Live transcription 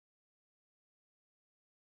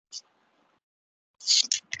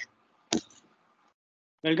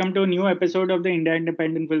Welcome to a new episode of the India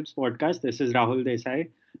Independent Films Podcast. This is Rahul Desai.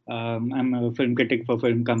 I'm a film critic for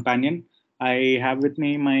Film Companion. I have with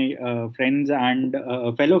me my friends and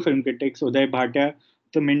fellow film critics Uday Bhatia,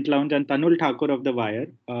 The Mint Lounge, and Tanul Thakur of The Wire.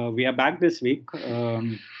 We are back this week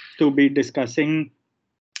to be discussing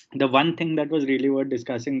the one thing that was really worth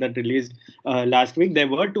discussing that released last week. There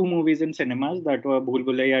were two movies in cinemas that were Bhool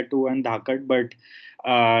Bhulaiya 2 and Dhakat, but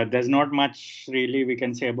there's not much really we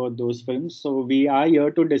can say about those films. So we are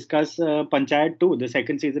here to discuss Panchayat 2, the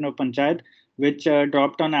second season of Panchayat, which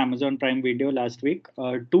dropped on Amazon Prime Video last week,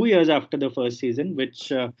 2 years after the first season,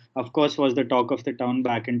 which of course was the talk of the town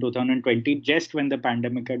back in 2020, just when the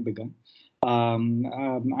pandemic had begun. And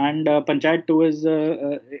Panchayat 2 is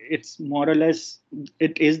it's more or less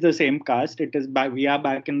it is the same cast. It is back. We are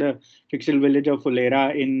back in the fictional village of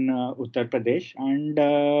Fulera in Uttar Pradesh, and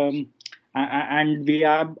we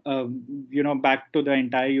are back to the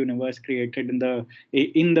entire universe created in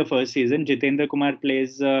the first season. Jitendra Kumar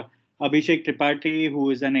plays Abhishek Tripathi, who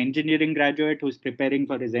is an engineering graduate who's preparing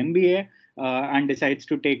for his MBA and decides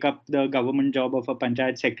to take up the government job of a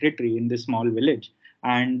panchayat secretary in this small village.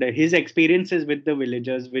 And his experiences with the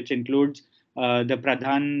villagers, which includes the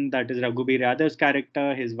Pradhan, that is Raghubir Yadav's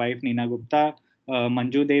character, his wife Neena Gupta,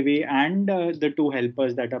 Manju Devi, and the two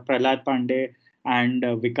helpers that are Prahlad Pandey and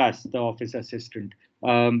Vikas, the office assistant.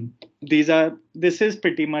 This is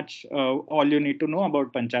pretty much all you need to know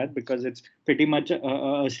about Panchayat, because it's pretty much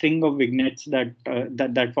a string of vignettes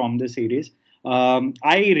that form the series.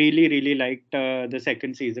 I really liked the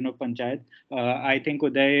second season of Panchayat. I think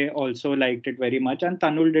Uday also liked it very much, and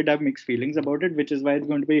Tanul did have mixed feelings about it, which is why it's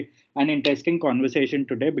going to be an interesting conversation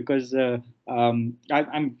today. Because I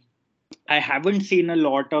haven't seen a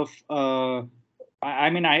lot of.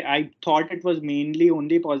 I thought it was mainly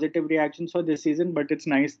only positive reactions for this season, but it's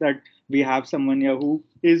nice that we have someone here who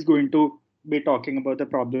is going to be talking about the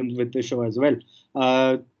problems with the show as well.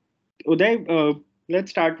 Uh, Uday,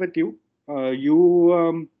 let's start with you.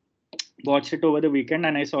 You watched it over the weekend,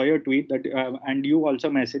 and I saw your tweet and you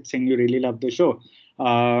also messaged saying you really love the show.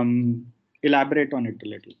 Elaborate on it a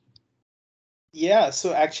little. Yeah,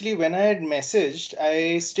 so actually, when I had messaged,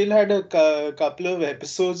 I still had a couple of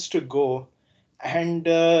episodes to go, and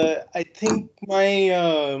I think my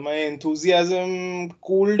enthusiasm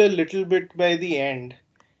cooled a little bit by the end.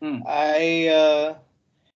 Hmm. I uh,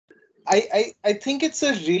 I think it's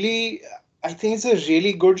a really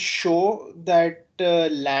good show that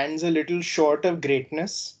lands a little short of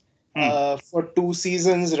greatness Hmm. for 2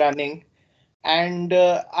 seasons running, and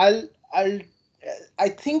I'll I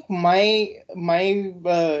think my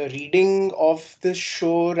reading of the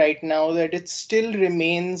show right now that it still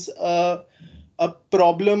remains a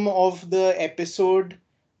problem of the episode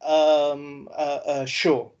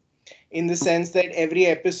show, in the sense that every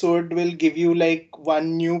episode will give you like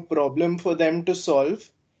one new problem for them to solve,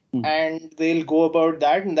 Hmm. and they'll go about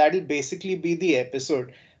that, and that'll basically be the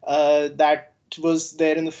episode. That was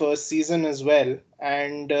there in the first season as well,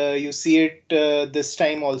 and you see it this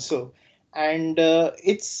time also. And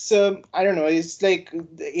it's I don't know, it's like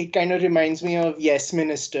it kind of reminds me of Yes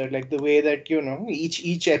Minister, like the way that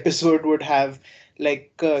each episode would have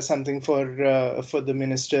like something for the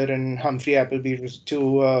minister and Humphrey Appleby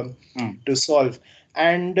Hmm. to solve.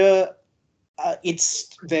 And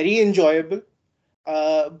it's very enjoyable.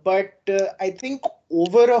 But I think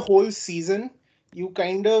over a whole season, you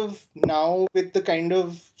kind of now, with the kind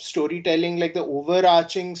of storytelling, like the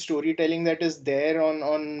overarching storytelling that is there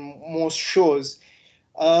on most shows,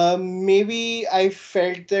 maybe I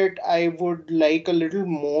felt that I would like a little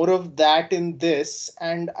more of that in this,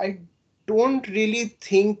 and I don't really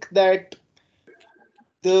think that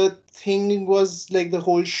the thing was like the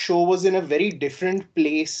whole show was in a very different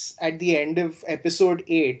place at the end of episode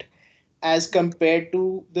 8 as compared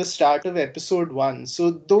to the start of episode 1.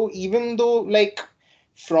 So even though like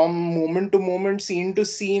from moment to moment, scene to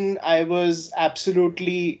scene, I was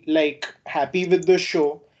absolutely like happy with the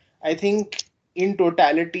show, I think in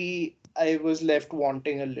totality I was left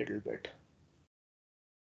wanting a little bit.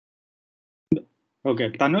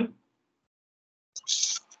 Okay, Tanul.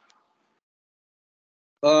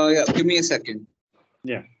 Yeah, give me a second.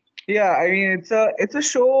 Yeah. Yeah, I mean it's a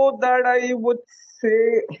show that I would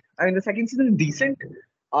say. I mean the second season is decent.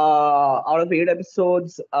 Out of 8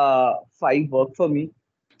 episodes, five worked for me.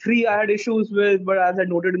 Three I had issues with, but as I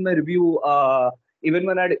noted in my review, even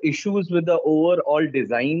when I had issues with the overall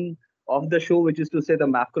design of the show, which is to say the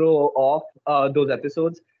macro of those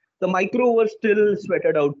episodes, the micro was still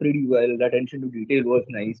sweated out pretty well. The attention to detail was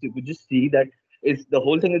nice. You could just see that it's the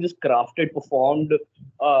whole thing is just crafted, performed,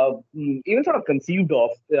 even sort of conceived of.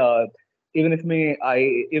 even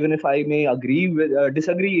if I may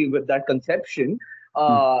disagree with that conception,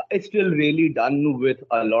 it's still really done with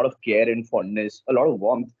a lot of care and fondness, a lot of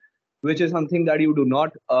warmth, which is something that you do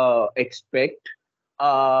not expect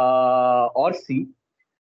or see.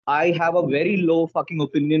 I have a very low fucking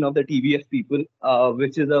opinion of the TVF people,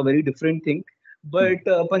 which is a very different thing. But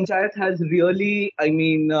Panchayat has really,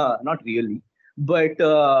 not really, but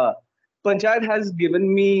Panchayat has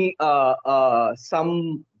given me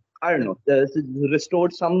some, I don't know,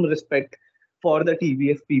 restored some respect for the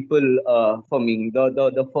TVF people for me.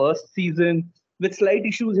 The first season, with slight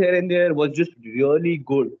issues here and there, was just really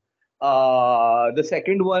good. The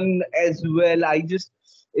second one as well,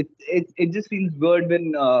 it just feels weird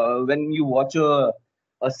when you watch a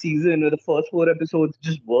season where the first four episodes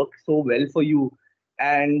just work so well for you,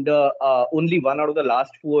 and only one out of the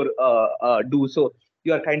last four do so.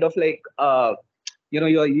 You are kind of like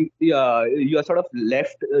you are sort of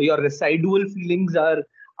left. Your residual feelings are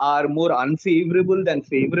more unfavorable than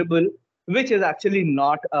favorable, which is actually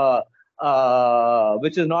not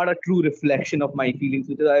which is not a true reflection of my feelings,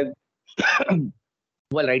 which is I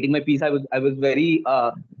while writing my piece, I was very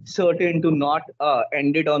certain to not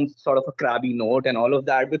end it on sort of a crabby note and all of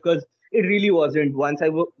that, because it really wasn't. Once I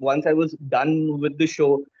was done with the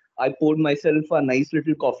show, I poured myself a nice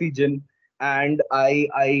little coffee gin, and I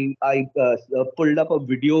pulled up a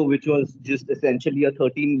video which was just essentially a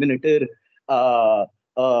 13-minute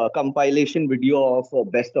compilation video of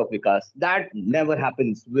Best of Vikas. That never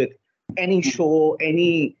happens with any show,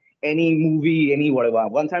 any movie, any whatever.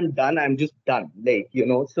 Once I'm done, I'm just done.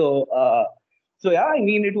 So yeah, I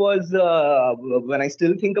mean, it was when I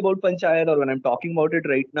still think about Panchayat, or when I'm talking about it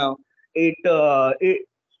right now, it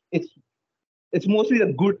it's it's mostly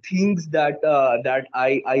the good things that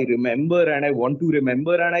I remember and I want to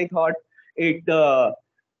remember, and I thought it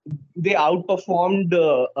they outperformed,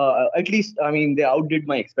 at least I mean they outdid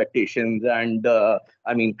my expectations, and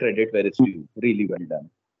I mean, credit where it's due. Really well done.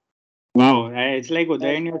 Wow, it's like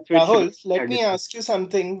Udayan, your switch should Rahul, let me ask you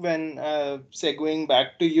something when segueing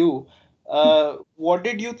back to you. What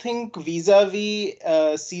did you think vis-a-vis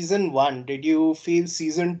season one? Did you feel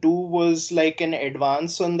season two was like an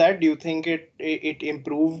advance on that? Do you think it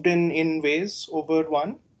improved in ways over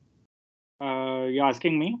one? You're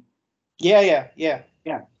asking me? Yeah. Yeah.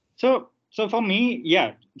 So for me,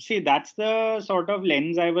 yeah. See, that's the sort of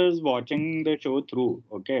lens I was watching the show through.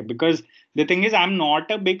 Okay, because the thing is, I'm not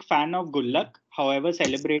a big fan of Gullak, however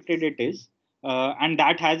celebrated it is. And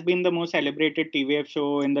that has been the most celebrated TVF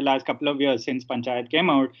show in the last couple of years since Panchayat came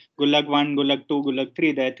out. Gullak 1, Gullak 2, Gullak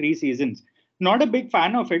 3, there are 3 seasons. Not a big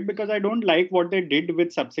fan of it because I don't like what they did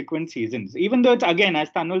with subsequent seasons. Even though it's, again, as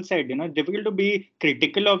Tanul said, difficult to be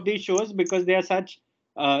critical of these shows because they are such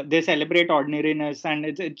they celebrate ordinariness, and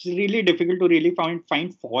it's really difficult to really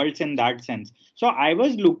find faults in that sense. So I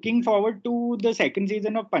was looking forward to the second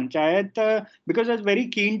season of Panchayat because I was very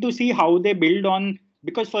keen to see how they build on,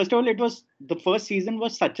 because first of all, it was the first season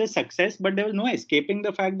was such a success, but there was no escaping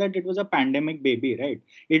the fact that it was a pandemic baby, right?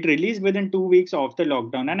 It released within 2 weeks of the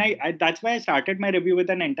lockdown, and I that's why I started my review with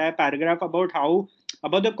an entire paragraph about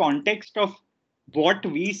the context of what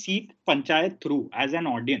we see Panchayat through as an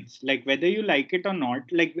audience, like whether you like it or not.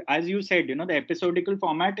 Like as you said, the episodical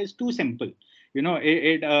format is too simple.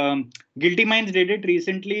 Guilty Minds did it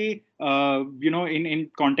recently,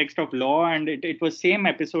 in context of law, and it was same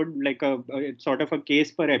episode, like a sort of a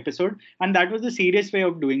case per episode, and that was the serious way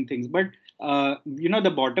of doing things. But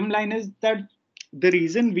the bottom line is that the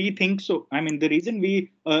reason we think so, I mean, the reason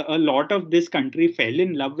we a lot of this country fell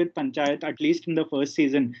in love with Panchayat, at least in the first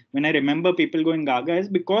season, when I remember people going gaga, is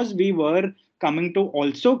because we were coming to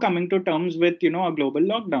terms with a global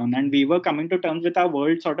lockdown, and we were coming to terms with our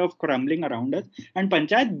world sort of crumbling around us, and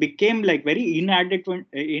Panchayat became like very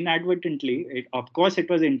inadvertently, of course it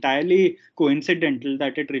was entirely coincidental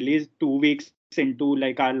that it released 2 weeks into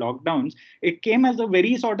like our lockdowns. It came as a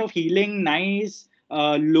very sort of healing, nice,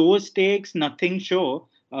 low stakes, nothing show.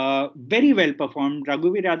 Very well performed.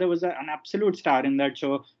 Raghuveer Yadav was an absolute star in that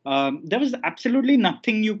show. There was absolutely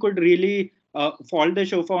nothing you could really fault the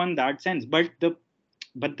show for in that sense. But the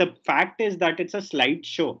fact is that it's a slight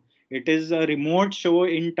show. It is a remote show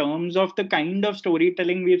in terms of the kind of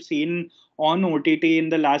storytelling we've seen on OTT in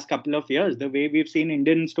the last couple of years. The way we've seen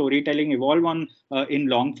Indian storytelling evolve on in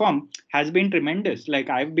long form has been tremendous. Like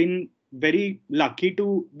I've been very lucky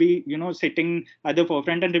to be sitting at the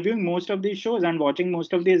forefront and reviewing most of these shows and watching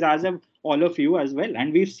most of these, as have all of you as well,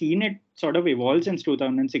 and we've seen it sort of evolve since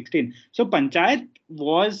 2016. So Panchayat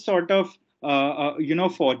was sort of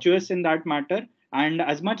fortuitous in that matter, And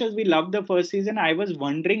as much as we loved the first season, I was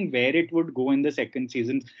wondering where it would go in the second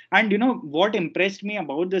season. And what impressed me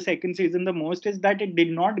about the second season the most is that it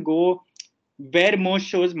did not go where most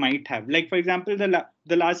shows might have. Like, for example,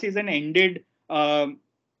 the last season ended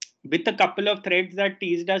with a couple of threads that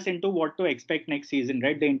teased us into what to expect next season,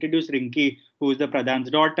 right? They introduced Rinki, who's the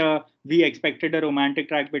Pradhan's daughter. We expected a romantic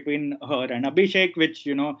track between her and Abhishek,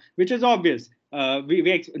 which is obvious.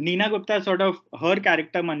 Nina Gupta sort of, her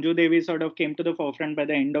character Manju Devi sort of came to the forefront by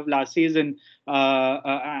the end of last season,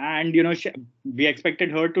 and we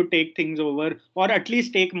expected her to take things over, or at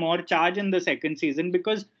least take more charge in the second season,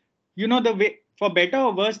 because the way, for better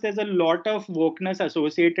or worse, there's a lot of wokeness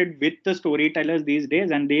associated with the storytellers these days,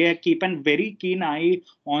 and they keep a very keen eye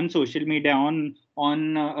on social media,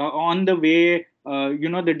 on the way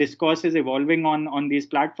the discourse is evolving on these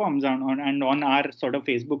platforms, and on our sort of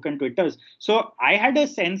Facebook and Twitters. So I had a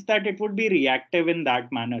sense that it would be reactive in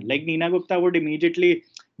that manner. Like Nina Gupta would immediately,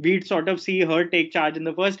 we'd sort of see her take charge in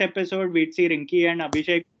the first episode. We'd see Rinki and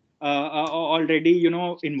Abhishek already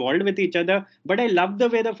involved with each other. But I love the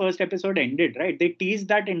way the first episode ended, right? They teased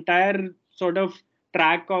that entire sort of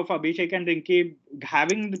track of Abhishek and Rinki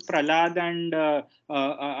having Prahlad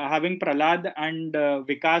and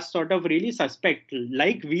Vikas sort of really suspect,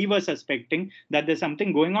 like we were suspecting, that there's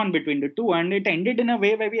something going on between the two. And it ended in a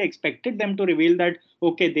way where we expected them to reveal that,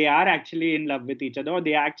 okay, they are actually in love with each other, or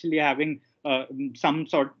they are actually having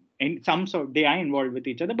they are involved with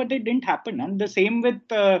each other, but it didn't happen. And the same with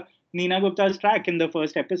Nina Gupta's track in the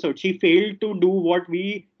first episode. She failed to do what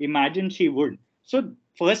we imagined she would. So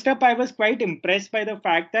first up, I was quite impressed by the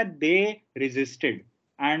fact that they resisted,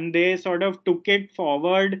 and they sort of took it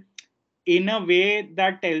forward in a way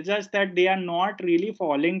that tells us that they are not really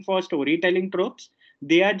falling for storytelling tropes.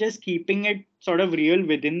 They are just keeping it sort of real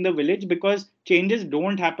within the village, because changes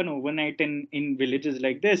don't happen overnight in villages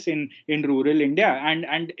like this, in rural India.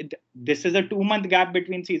 And this is a 2 month gap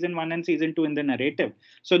between season 1 and season 2 in the narrative.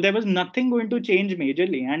 So there was nothing going to change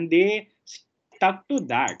majorly, and they stuck to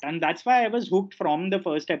that. And that's why I was hooked from the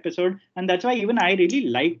first episode. And that's why even I really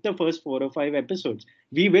liked the first 4 or 5 episodes.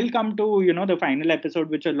 We will come to the final episode,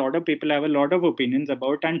 which a lot of people have a lot of opinions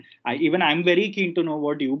about, and I'm very keen to know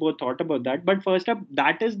what you both thought about that. But first up,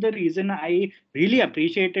 that is the reason I really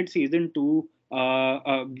appreciated season 2,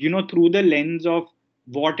 through the lens of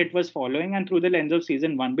what it was following, and through the lens of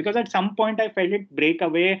season 1, because at some point I felt it break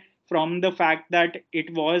away from the fact that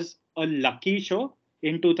it was a lucky show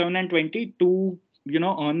in 2020 to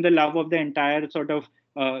earn the love of the entire sort of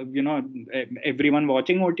everyone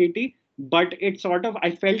watching OTT. But I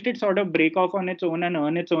felt it sort of break off on its own and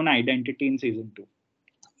earn its own identity in season 2.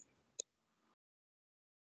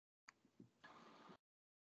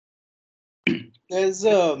 There's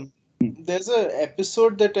a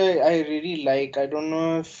episode that I really like. I don't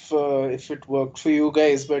know if it worked for you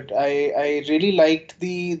guys, but I really liked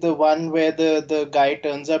the one where the guy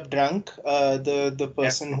turns up drunk, the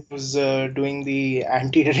person who's doing the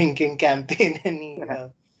anti-drinking campaign,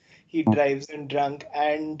 and he drives in drunk.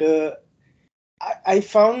 And I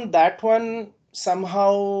found that one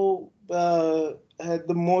somehow the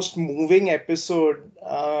most moving episode.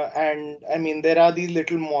 And I mean, there are these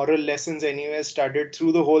little moral lessons anyway studied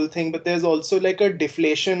through the whole thing, but there's also like a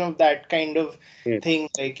deflation of that kind of thing,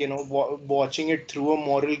 like, watching it through a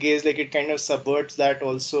moral gaze, like it kind of subverts that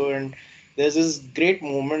also. And there's this great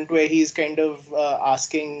moment where he's kind of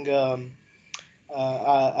asking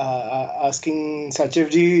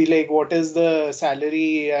Sachivji, like, what is the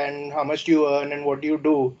salary and how much do you earn and what do you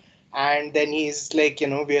do? And then he's like,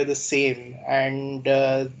 we are the same. And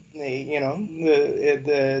the Sachivji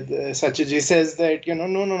says that,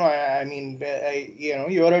 no, I mean,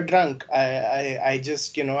 you're a drunk. I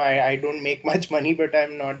just, I don't make much money, but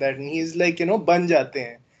I'm not that. And he's like, ban jate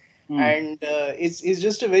hain. And it's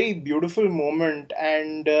just a very beautiful moment.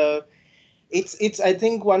 And it's I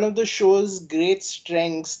think one of the show's great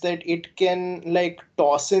strengths, that it can like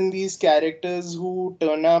toss in these characters who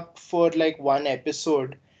turn up for like one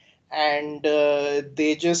episode, and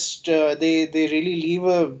they just they really leave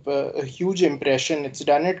a huge impression. It's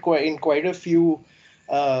done it in quite a few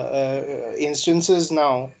instances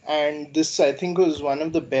now, and this I think was one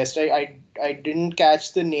of the best. I didn't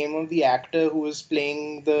catch the name of the actor who was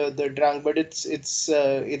playing the drunk, but it's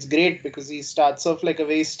great because he starts off like a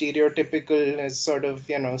very stereotypical sort of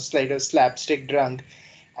slight of slapstick drunk,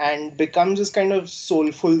 and becomes this kind of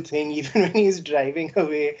soulful thing even when he's driving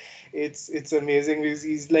away. It's amazing because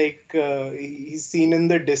he's like he's seen in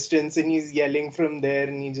the distance and he's yelling from there,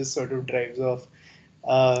 and he just sort of drives off.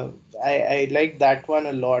 I like that one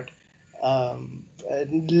a lot.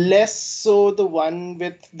 Less so the one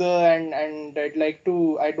with the and I'd like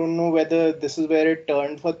to. I don't know whether this is where it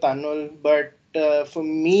turned for Tanul, but for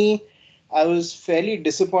me, I was fairly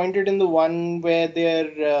disappointed in the one where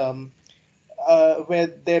they're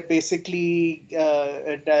basically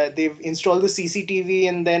they've installed the CCTV,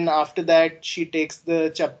 and then after that she takes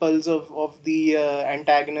the chappals of the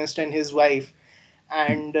antagonist and his wife,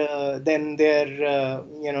 and then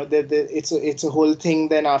it's a whole thing.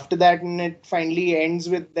 Then after that, and it finally ends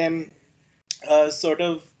with them sort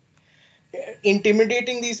of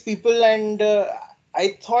intimidating these people, and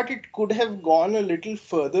I thought it could have gone a little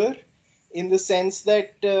further, in the sense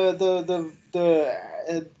that the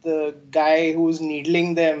guy who's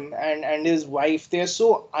needling them and his wife, they're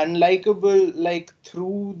so unlikable, like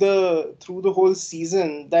through the whole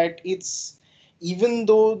season, that it's, even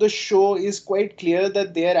though the show is quite clear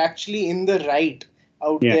that they're actually in the right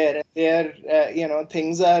out Yeah. there, they're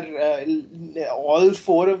things are all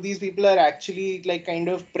four of these people are actually like kind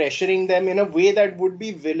of pressuring them in a way that would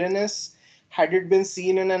be villainous had it been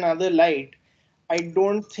seen in another light. I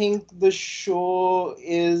don't think the show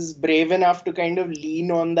is brave enough to kind of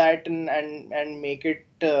lean on that and make it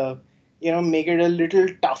make it a little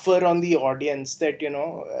tougher on the audience, that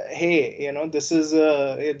hey, this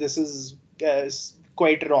is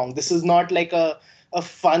quite wrong. This is not like a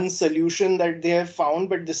fun solution that they have found,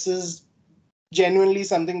 but this is genuinely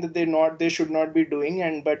something that they should not be doing,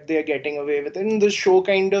 and but they're getting away with it. And the show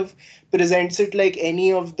kind of presents it like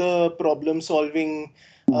any of the problem solving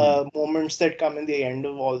moments that come in the end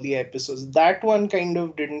of all the episodes. That one kind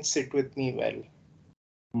of didn't sit with me well.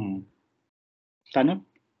 Tanu?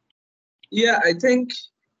 Yeah, I think.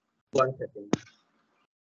 1 second.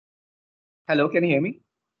 Hello, can you hear me?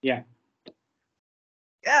 Yeah.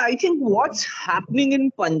 Yeah, I think what's happening in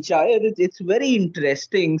Panchayat it's very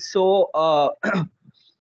interesting. So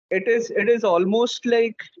it is almost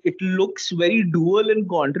like it looks very dual and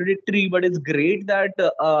contradictory, but it's great that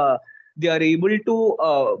they are able to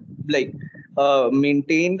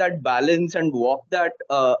maintain that balance and walk that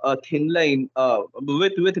thin line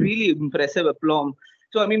with really impressive aplomb.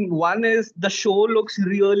 So I mean, one is the show looks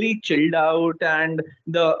really chilled out, and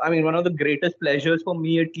one of the greatest pleasures for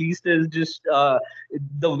me at least is just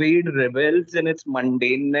the way it revels in its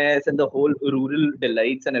mundaneness and the whole rural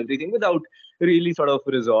delights and everything, without really sort of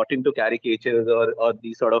resorting to caricatures or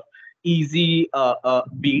these sort of easy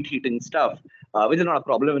beat hitting stuff, which is not a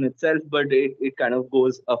problem in itself, but it kind of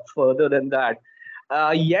goes up further than that.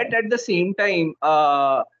 Yet at the same time,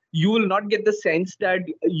 you will not get the sense that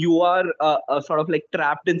you are sort of like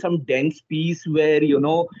trapped in some dense piece where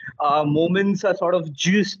moments are sort of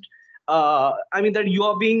just that you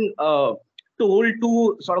are being told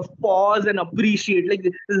to sort of pause and appreciate, like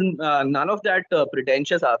this is none of that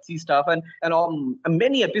pretentious artsy stuff, and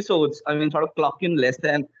many episodes sort of clock in less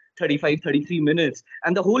than 35-33 minutes,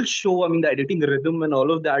 and the whole show, the editing rhythm and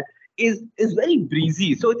all of that is very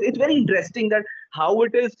breezy. So it's very interesting that how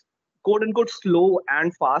it is quote unquote slow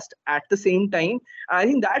and fast at the same time. I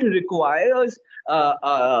think that requires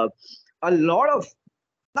a lot of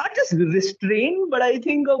not just restraint, but I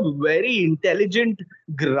think a very intelligent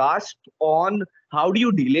grasp on how do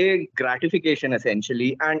you delay gratification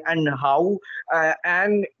essentially, and how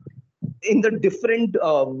and in the different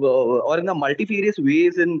or in the multifarious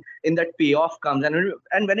ways in that payoff comes, and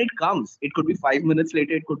when it comes, it could be 5 minutes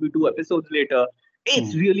later, it could be 2 episodes later.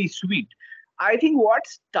 It's really sweet. I think what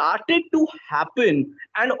started to happen,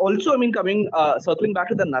 and also coming circling back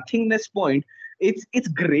to the nothingness point, it's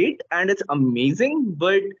great and it's amazing,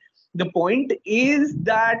 but the point is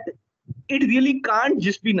that it really can't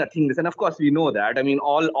just be nothingness. And of course we know that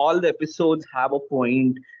all the episodes have a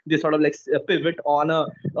point. They sort of like pivot on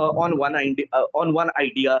one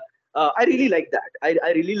idea. I really like that.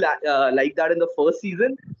 I really like that in the first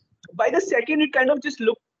season. By the second, it kind of just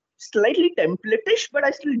looked slightly template-ish, but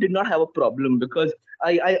I still did not have a problem, because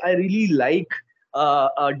I really like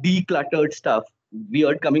decluttered stuff.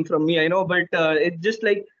 Weird coming from me, I know, but it's just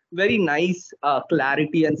like very nice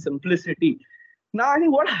clarity and simplicity. Now, I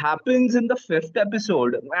think what happens in the fifth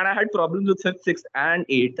episode, and I had problems with fifth, sixth, and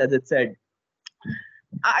eighth, as it said.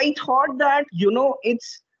 I thought that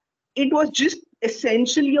it was just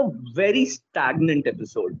essentially a very stagnant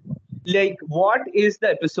episode. Like, what is the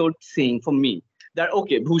episode saying for me? That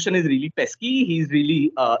okay, Bhushan is really pesky, he's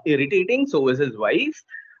really irritating, so is his wife,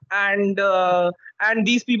 and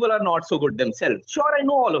these people are not so good themselves. Sure, I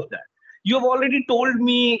know all of that. You have already told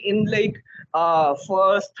me in like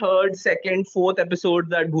first, third, second, fourth episode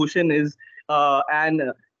that Bhushan is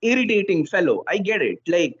an irritating fellow. I get it.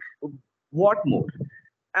 Like, what more?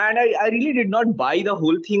 And I really did not buy the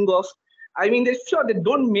whole thing of I mean, they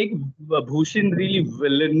don't make Bhushan really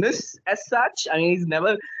villainous as such. I mean, he's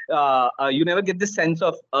never, you never get the sense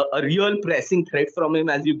of a real pressing threat from him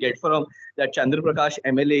as you get from that Chandra Prakash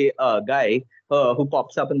MLA guy who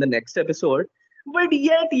pops up in the next episode. But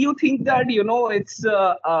yet, you think that, it's,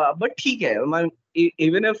 but theek hai.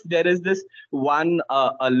 Even if there is this one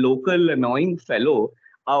a local annoying fellow,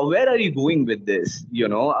 where are you going with this?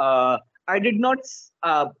 I did not.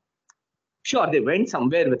 Sure, they went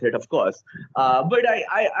somewhere with it, of course, but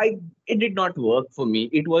it did not work for me.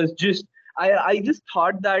 It was just I just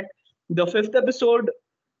thought that the fifth episode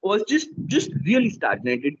was just really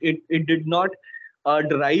stagnant. It did not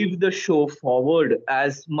drive the show forward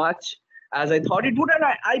as much as I thought it would, and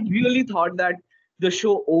I really thought that the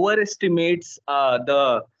show overestimates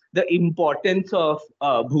the importance of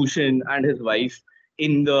Bhushan and his wife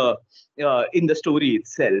in the story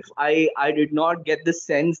itself. I did not get the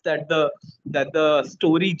sense that the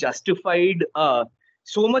story justified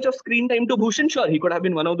so much of screen time to Bhushan. Sure, he could have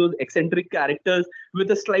been one of those eccentric characters with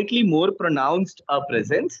a slightly more pronounced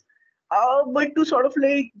presence. But to sort of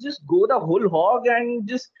like just go the whole hog and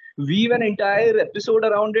just weave an entire episode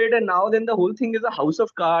around it, and now then the whole thing is a house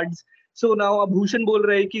of cards. So now Bhushan बोल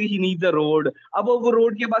रहे हैं कि he needs a road. अब वो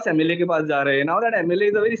road के पास MLA के पास जा रहे हैं. Now that MLA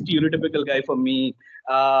is a very stereotypical guy for me,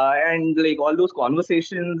 and like all those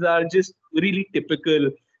conversations are just really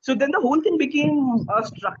typical. So then the whole thing became a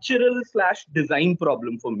structural / design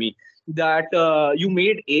problem for me. That you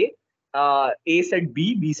made A said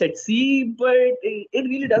B said C, but it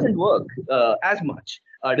really doesn't work as much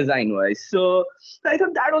design-wise. So I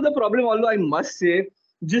thought that was the problem. Although I must say,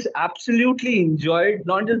 just absolutely enjoyed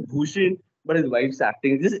not just Bhushan but his wife's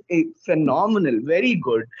acting. Just phenomenal, very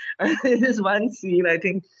good. And this one scene, I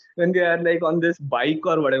think, when they are like on this bike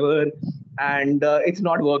or whatever, and it's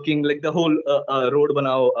not working, like the whole road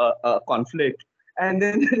banao conflict. And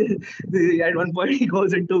then at one point he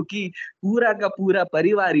goes into कि पूरा का पूरा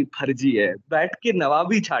परिवार ही फर्जी है, बैठ के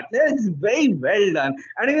नवाबी छाटने. It's very well done.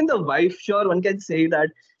 And even the wife, sure, one can say that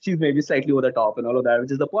she's maybe slightly over the top and all of that,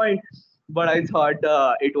 which is the point. But I thought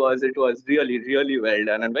it was really well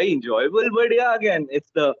done and very enjoyable. But yeah, again,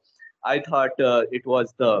 I thought it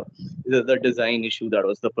was the design issue that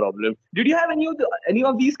was the problem. Did you have any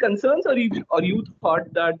of these concerns, or you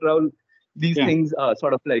thought that, Rahul, these things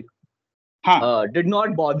sort of like did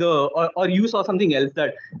not bother, or you saw something else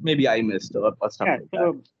that maybe I missed or stuff like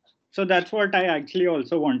that? So that's what I actually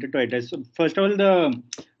also wanted to address. So first of all,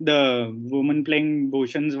 the woman playing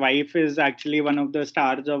Bhushan's wife is actually one of the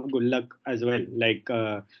stars of Gullak as well. Like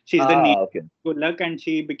she's the neighbor of Gullak, and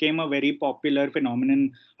she became a very popular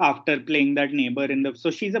phenomenon after playing that neighbor in the. So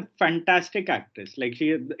she's a fantastic actress. Like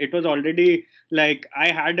it was already like I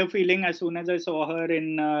had a feeling as soon as I saw her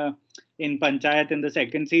in Panchayat in the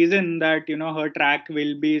second season that her track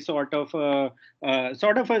will be sort of a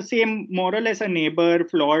same, more or less a neighbor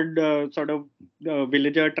flawed sort of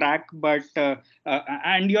villager track, but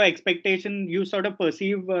and your expectation, you sort of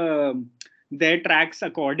perceive their tracks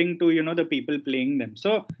according to the people playing them.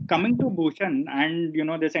 So coming to Bhushan and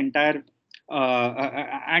this entire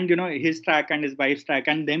and his track and his wife's track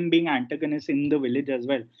and them being antagonists in the village as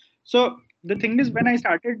well. So the thing is, when I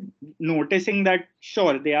started noticing that,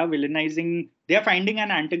 sure, they are villainizing, they are finding an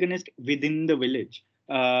antagonist within the village.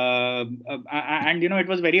 And it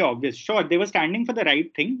was very obvious. Sure, they were standing for the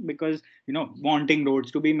right thing because wanting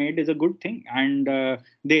roads to be made is a good thing, and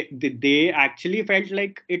they actually felt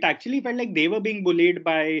like they were being bullied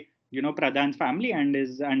by Pradhan's family and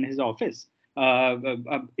his office.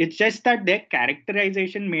 It's just that their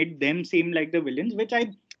characterization made them seem like the villains,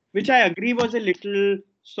 which I agree was a little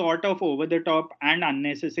sort of over the top and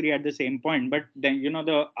unnecessary at the same point. But then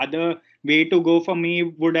the other way to go for me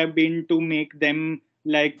would have been to make them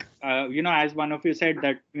like as one of you said,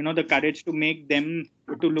 that the courage to make them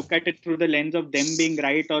to look at it through the lens of them being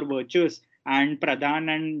right or virtuous, and Pradhan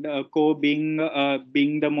and co being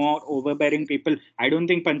the more overbearing people. I don't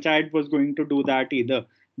think Panchayat was going to do that either.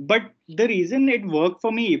 But the reason it worked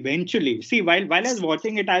for me eventually, see, while I was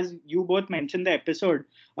watching it, as you both mentioned the episode,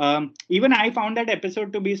 even I found that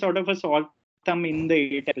episode to be sort of a sore thumb in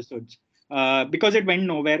the 8 episodes because it went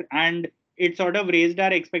nowhere, and it sort of raised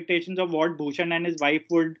our expectations of what Bhushan and his wife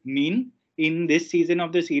would mean in this season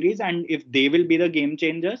of the series, and if they will be the game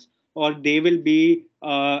changers or they will be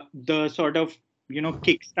the sort of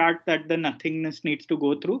kickstart that the nothingness needs to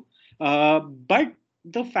go through. But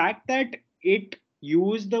the fact that it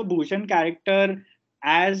used the Bhushan character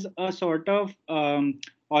as a sort of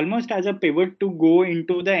almost as a pivot to go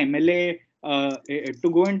into the MLA, to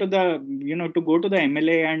go to the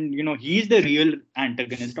MLA, and he's the real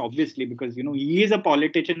antagonist, obviously, because he is a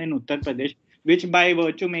politician in Uttar Pradesh which by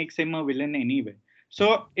virtue makes him a villain anyway.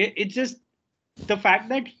 So it's just the fact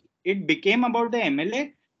that it became about the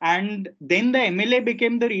MLA, and then the MLA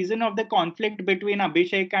became the reason of the conflict between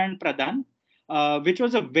Abhishek and Pradhan, which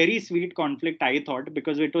was a very sweet conflict, I thought,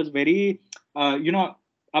 because it was very,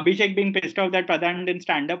 Abhishek being pissed off that Pradhan didn't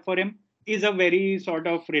stand up for him is a very sort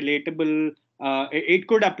of relatable. It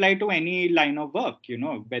could apply to any line of work,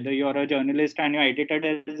 whether you're a journalist and your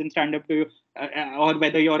editor doesn't stand up to you, or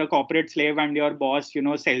whether you're a corporate slave and your boss,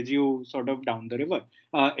 sells you sort of down the river.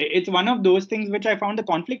 It's one of those things which I found the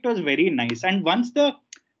conflict was very nice. And once the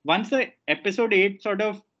episode 8 sort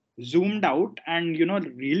of zoomed out and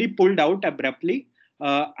really pulled out abruptly,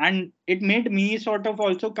 and it made me sort of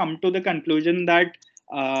also come to the conclusion that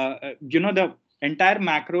the entire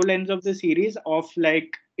macro lens of the series of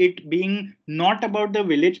like it being not about the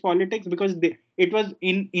village politics, because it was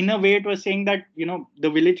in a way it was saying that the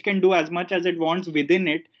village can do as much as it wants within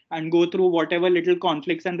it and go through whatever little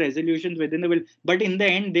conflicts and resolutions within the village, but in the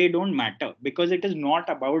end they don't matter because it is not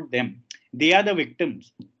about them. They are the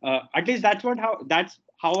victims. At least that's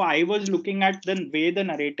how I was looking at the way the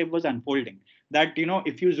narrative was unfolding. That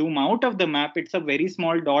if you zoom out of the map, it's a very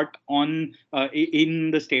small dot on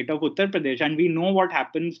in the state of Uttar Pradesh, and we know what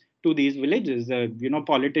happens to these villages.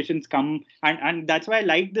 Politicians come, and that's why I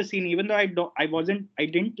liked the scene, even though I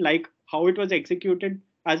didn't like how it was executed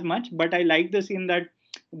as much, but I liked the scene that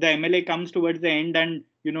the MLA comes towards the end, and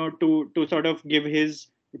to sort of give his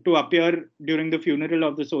to appear during the funeral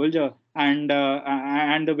of the soldier, and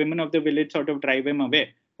the women of the village sort of drive him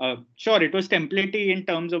away. Sure, it was templatey in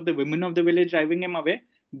terms of the women of the village driving him away,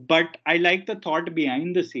 but I like the thought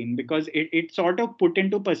behind the scene because it sort of put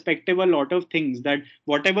into perspective a lot of things that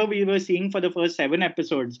whatever we were seeing for the first 7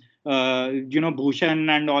 episodes, Bhushan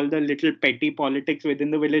and all the little petty politics within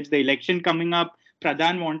the village, the election coming up,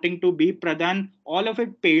 Pradhan wanting to be Pradhan, all of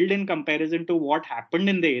it paled in comparison to what happened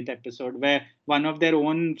in the 8th episode, where one of their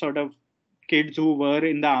own sort of kids who were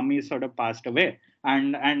in the army sort of passed away.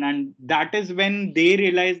 And that is when they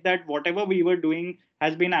realized that whatever we were doing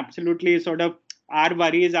has been absolutely sort of our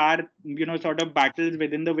worries, our sort of battles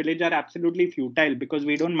within the village are absolutely futile because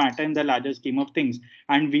we don't matter in the larger scheme of things,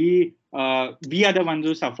 and we are the ones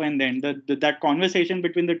who suffer in the end. That conversation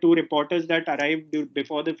between the two reporters that arrived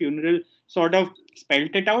before the funeral sort of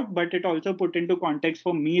spelt it out, but it also put into context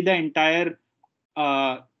uh,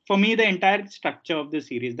 for me the entire structure of the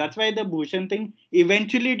series. That's why the Bhushan thing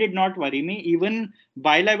eventually did not worry me. Even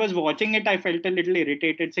while I was watching it, I felt a little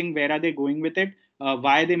irritated, saying where are they going with it?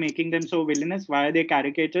 Why are they making them so villainous? Why are they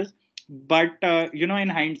caricatures? But in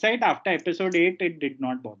hindsight, after episode 8, it did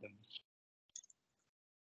not bother me.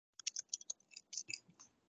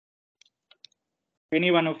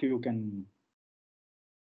 Any one of you can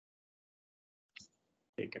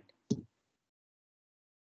take it.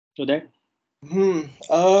 So that. I'm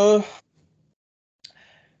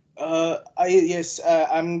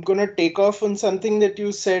gonna take off on something that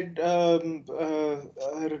you said,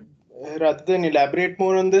 rather than elaborate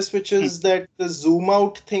more on this, which is that the zoom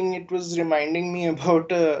out thing. It was reminding me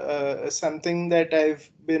about something that I've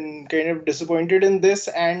been kind of disappointed in this,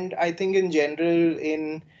 and I think in general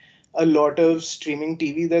in a lot of streaming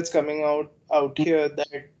TV that's coming out here,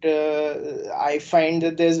 that I find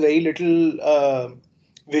that there's very little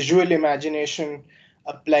visual imagination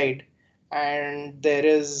applied. And there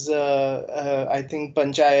is, I think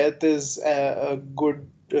Panchayat is a good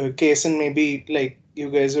case, and maybe like you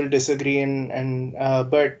guys will disagree,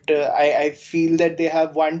 but I feel that they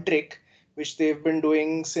have one trick which they've been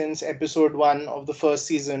doing since episode 1 of the first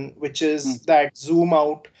season, which is that zoom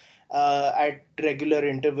out at regular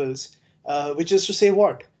intervals, which is to say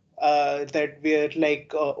what? That we're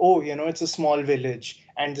like, it's a small village,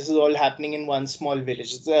 and this is all happening in one small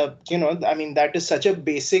village. I mean, that is such a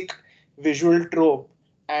basic visual trope,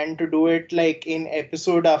 and to do it like in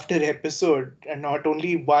episode after episode, and not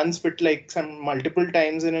only once but like some multiple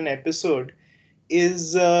times in an episode,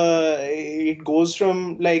 is it goes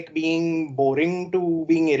from like being boring to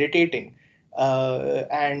being irritating.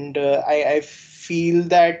 And I feel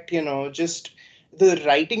that just the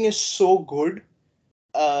writing is so good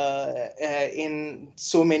in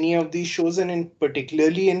so many of these shows, and in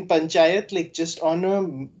particularly in Panchayat, like just on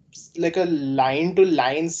a line to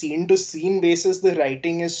line, scene to scene basis, the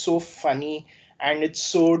writing is so funny and it's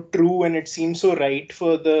so true, and it seems so right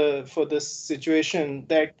for the situation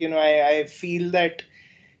that I feel that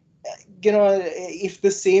if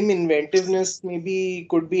the same inventiveness maybe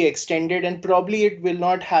could be extended, and probably it will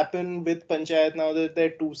not happen with Panchayat now that there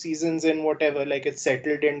are 2 seasons and whatever, like it's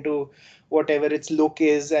settled into whatever its look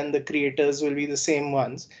is, and the creators will be the same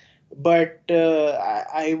ones. But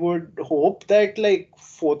I would hope that like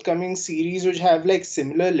forthcoming series which have like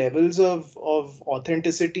similar levels of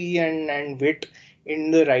authenticity and wit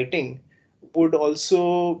in the writing would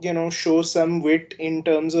also, you know, show some wit in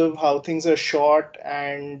terms of how things are shot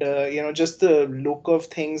and you know, just the look of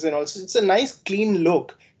things. And also it's a nice clean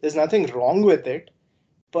look, there's nothing wrong with it,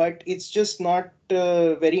 but it's just not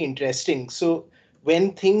very interesting. So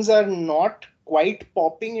when things are not quite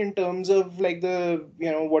popping in terms of like the,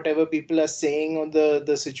 you know, whatever people are saying or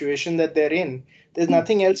the situation that they're in, there's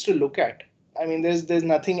nothing else to look at. I mean, there's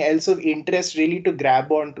nothing else of interest really to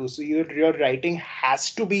grab onto. So your writing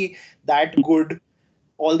has to be that good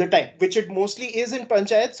all the time, which it mostly is in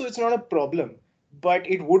Panchayat, so it's not a problem. But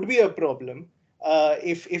it would be a problem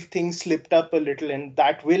if things slipped up a little, and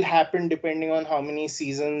that will happen depending on how many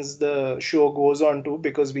seasons the show goes on to,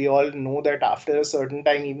 because we all know that after a certain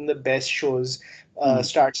time, even the best shows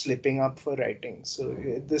start slipping up for writing. So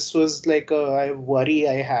this was like a worry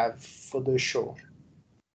I have for the show.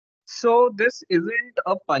 So this isn't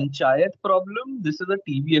a panchayat problem. This is a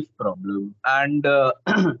TVF problem, and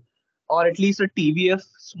or at least a TVF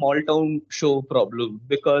small town show problem,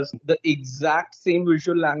 because the exact same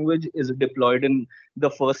visual language is deployed in the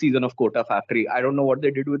first season of Kota Factory. I don't know what they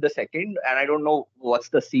did with the second, and I don't know what's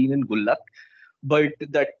the scene in Gullak. But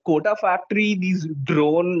that Kota Factory, these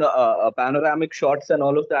drone panoramic shots and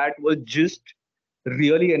all of that was just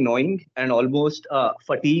really annoying and almost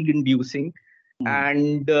fatigue inducing.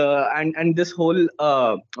 And this whole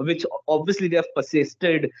which obviously they have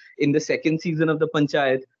persisted in the second season of the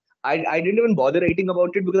Panchayat. I didn't even bother writing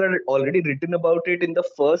about it because I had already written about it in the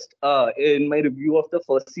first in my review of the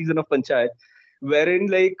first season of Panchayat, wherein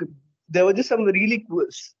like there were just some really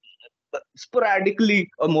sporadically,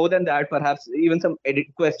 or more than that, perhaps even some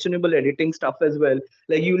questionable editing stuff as well.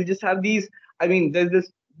 Like you will just have these. I mean,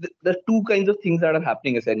 there's two kinds of things that are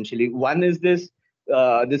happening essentially. One is this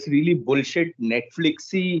really bullshit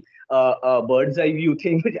Netflixy bird's eye view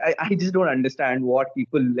thing, which I just don't understand what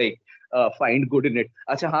people like find good in it.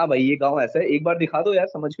 अच्छा हाँ भाई ये गाँव ऐसा है, एक बार दिखा दो यार,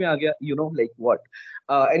 समझ में आ गया, you know, like what.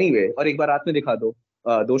 Anyway, और एक बार रात में दिखा दो,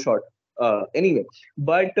 दो shot. Anyway,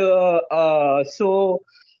 but so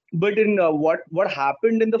but in what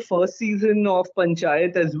happened in the first season of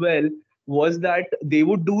Panchayat as well was that they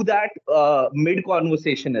would do that mid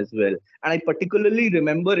conversation as well. And I particularly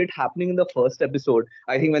remember it happening in the first episode.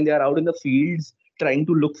 I think when they are out in the fields trying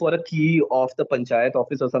to look for a key of the Panchayat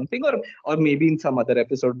office or something, or maybe in some other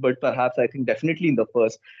episode, but perhaps I think definitely in the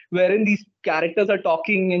first, wherein these characters are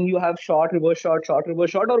talking and you have short, reverse shot,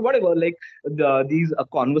 or whatever, like these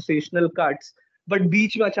conversational cuts. But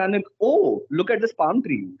बीच में अचानक, oh, look at this palm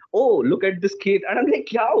tree, oh, look at this खेत, and I'm like,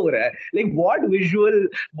 क्या हो रहा है? Like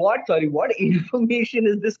what information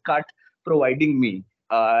is this cut providing me?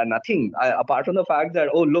 Nothing, apart from the fact that,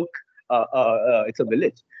 oh, look, it's a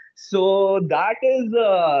village. So that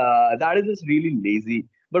is just really lazy.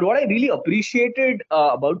 But what I really appreciated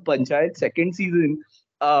about Panchayat second season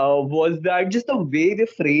was that just the way they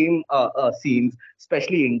frame scenes,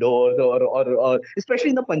 especially indoors, or especially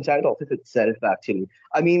in the Panchayat office itself, actually.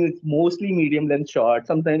 I mean, it's mostly medium length shots,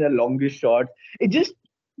 sometimes they're longish shots. It just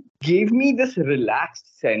gave me this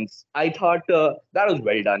relaxed sense. I thought that was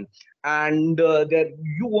well done. And there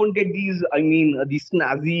you won't get these, I mean, these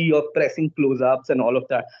snazzy or pressing close-ups and all of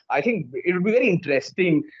that. I think it would be very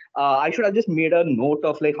interesting. I should have just made a note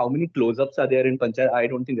of like how many close-ups are there in Panchayat. I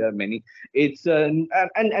don't think there are many. It's and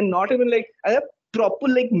not even like I have proper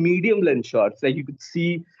like medium length shots. Like you could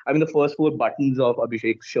see, I mean, the first four buttons of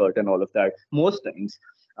Abhishek's shirt and all of that. Most times,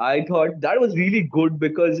 I thought that was really good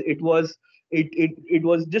because it was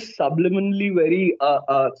just subliminally very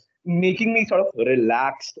making me sort of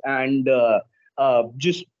relaxed and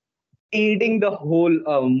just aiding the whole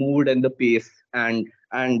mood and the pace and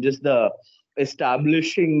just the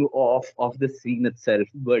establishing of the scene itself.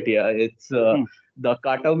 But yeah, it's the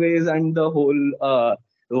cutaways and the whole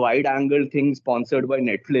wide angle thing sponsored by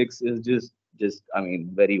Netflix is just I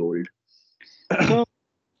mean very old. So,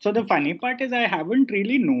 so the funny part is I haven't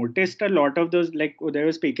really noticed a lot of those, like they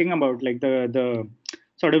were speaking about, like the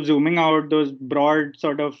sort of zooming out, those broad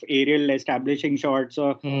sort of aerial establishing shots.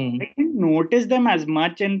 So I didn't notice them as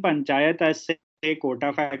much in Panchayat as say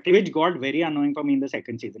Kota Factory, which got very annoying for me in the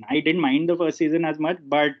second season. I didn't mind the first season as much,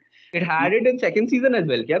 but it had it in second season as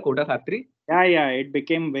well, yeah, Kota Factory. yeah, it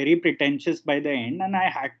became very pretentious by the end, and I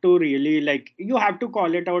had to really, like, you have to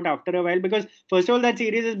call it out after a while, because first of all, that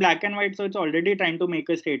series is black and white, so it's already trying to make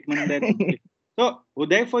a statement that. So,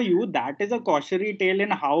 Uday, for you, that is a cautionary tale in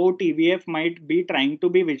how TVF might be trying to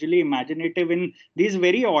be visually imaginative in these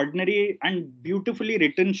very ordinary and beautifully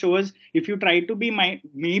written shows. If you try to be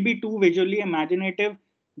maybe too visually imaginative,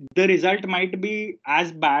 the result might be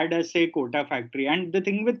as bad as, say, Kota Factory. And the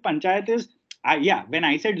thing with Panchayat is, yeah, when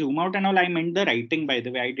I said zoom out and all, I meant the writing. By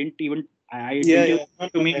the way, I Yeah, didn't even yeah. No,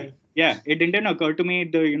 to no, me. man. Yeah, it didn't occur to me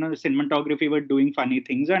the cinematography were doing funny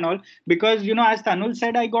things and all, because as Tanul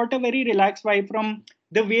said, I got a very relaxed vibe from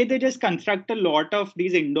the way they just construct a lot of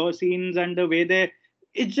these indoor scenes, and the way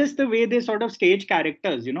it's just the way they sort of stage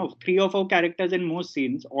characters, 3 or 4 characters in most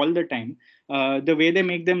scenes all the time, the way they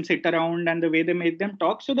make them sit around and the way they make them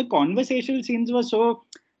talk. So the conversational scenes were so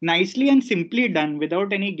nicely and simply done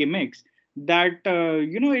without any gimmicks that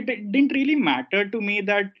it didn't really matter to me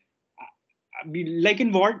that like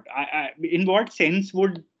in what sense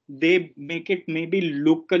would they make it maybe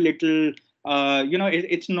look a little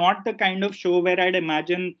it's not the kind of show where I'd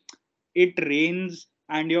imagine it rains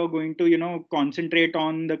and you're going to concentrate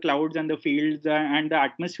on the clouds and the fields and the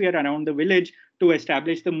atmosphere around the village to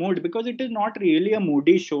establish the mood, because it is not really a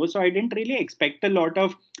moody show. So I didn't really expect a lot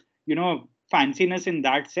of fanciness in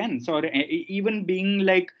that sense, or even being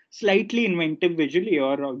like slightly inventive visually,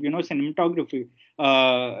 or cinematography.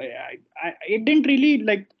 It didn't really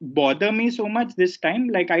like bother me so much this time.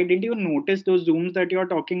 Like, I didn't even notice those zooms that you're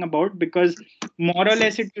talking about, because more or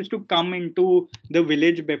less it used to come into the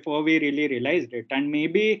village before we really realized it. And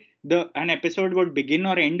maybe an episode would begin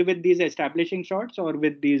or end with these establishing shots, or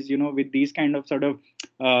with these with these kind of sort of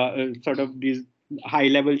these high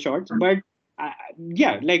level shots. But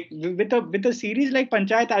yeah, like with a series like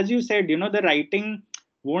Panchayat, as you said, the writing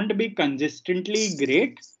won't be consistently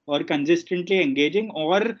great or consistently engaging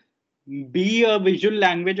or be a visual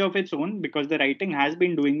language of its own, because the writing has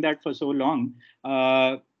been doing that for so long.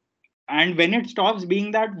 And when it stops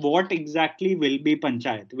being that, what exactly will be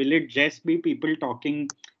Panchayat? Will it just be people talking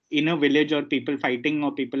in a village, or people fighting,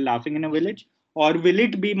 or people laughing in a village? Or will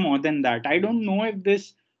it be more than that? I don't know if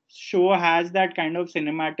this show has that kind of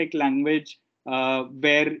cinematic language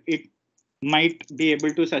where it might be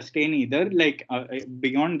able to sustain either, like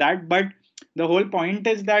beyond that. But the whole point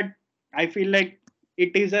is that I feel like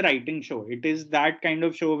it is a writing show. It is that kind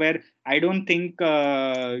of show where I don't think,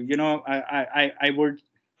 I would,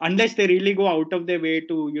 unless they really go out of their way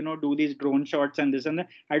to do these drone shots and this and that,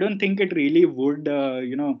 I don't think it really would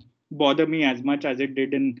bother me as much as it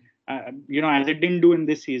did in as it didn't do in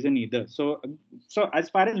this season either. So as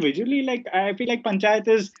far as visually, like, I feel like Panchayat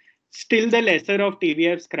is still the lesser of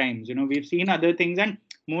TVF's crimes. We've seen other things, and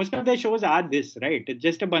most of the shows are this, right? It's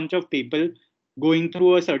just a bunch of people going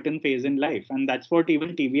through a certain phase in life, and that's what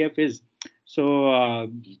even TVF is. So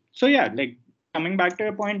yeah, like, coming back to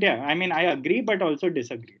your point, yeah, I mean, I agree, but also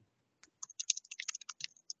disagree.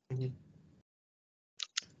 Mhm.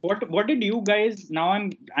 What did you guys? Now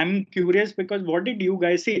I'm curious, because what did you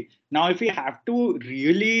guys see? Now, if we have to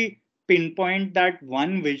really pinpoint that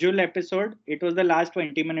one visual episode, it was the last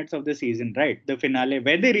 20 minutes of the season, right? The finale,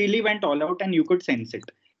 where they really went all out, and you could sense it.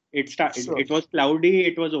 Sure. It was cloudy,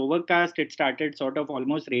 it was overcast, it started sort of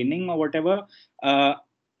almost raining or whatever. Uh,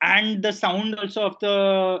 and the sound also of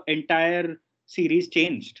the entire series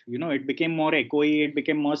changed. It became more echoey, it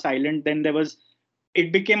became more silent. Then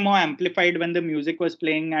it became more amplified when the music was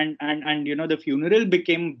playing, and the funeral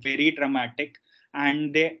became very dramatic,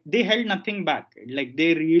 and they held nothing back. Like,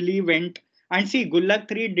 they really went. And see, Gullak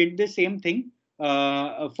 3 did the same thing.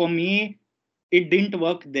 For me, it didn't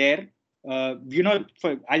work there.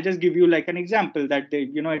 I'll just give you like an example that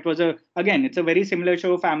it was it's a very similar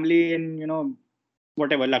show, family in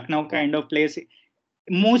whatever Lucknow kind of place,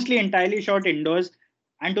 mostly entirely shot indoors.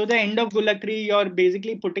 And to the end of Gulag 3, you're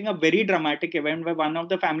basically putting a very dramatic event where one of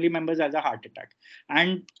the family members has a heart attack.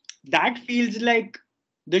 And that feels like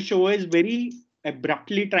the show is very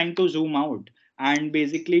abruptly trying to zoom out and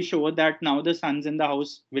basically show that now the sons in the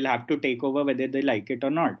house will have to take over whether they like it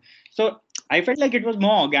or not. So I felt like it was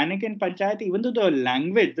more organic in Panchayat, even though the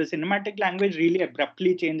cinematic language really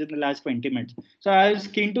abruptly changed in the last 20 minutes. So I was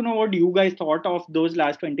keen to know what you guys thought of those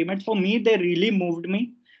last 20 minutes. For me, they really moved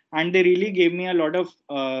me, and they really gave me a lot of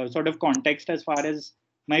sort of context as far as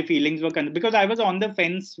my feelings were concerned. Because I was on the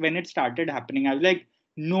fence when it started happening. I was like,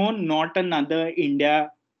 no, not another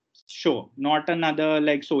India show, not another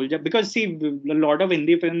like soldier. Because see, a lot of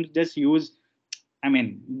Hindi films just use, I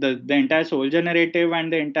mean, the entire soldier narrative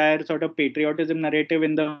and the entire sort of patriotism narrative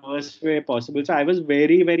in the worst way possible. So I was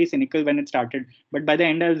very, very cynical when it started. But by the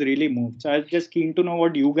end, I was really moved. So I was just keen to know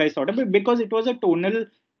what you guys thought of it, because it was a tonal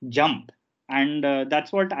jump. And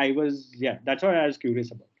that's what that's what I was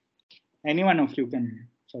curious about. Any one of you can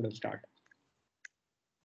sort of start.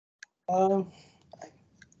 Um,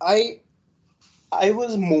 I I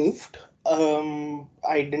was moved.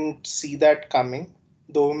 I didn't see that coming,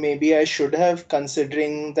 though maybe I should have,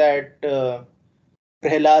 considering that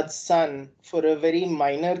Prahlad's son, for a very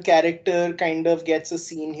minor character, kind of gets a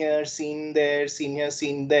scene here, scene there, scene here,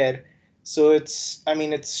 scene there. So I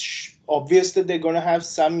mean, it's obvious that they're going to have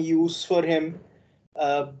some use for him.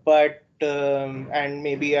 But and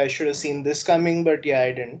maybe I should have seen this coming, but yeah,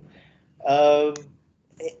 I didn't. Uh,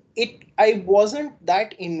 I wasn't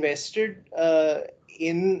that invested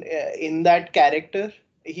in that character.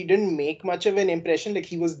 He didn't make much of an impression. Like,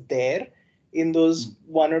 he was there in those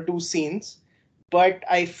one or two scenes, but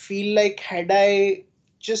I feel like, had I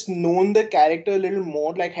just known the character a little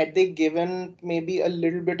more, like had they given maybe a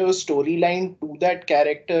little bit of a storyline to that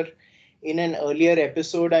character in an earlier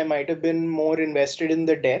episode, I might have been more invested in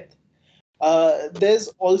the death. There's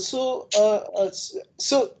also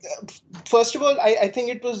first of all, I think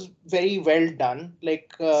it was very well done.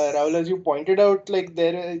 Like, Rahul, as you pointed out, like,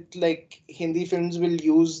 like Hindi films will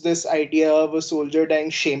use this idea of a soldier dying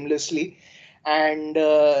shamelessly, and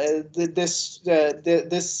this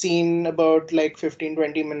scene about like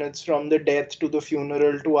 15-20 minutes from the death to the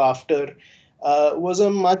funeral to after was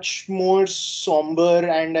a much more somber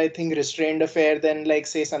and I think restrained affair than, like,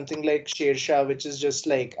 say, something like Sher Shah, which is just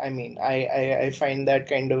like, I mean, I find that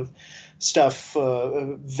kind of stuff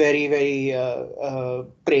very, very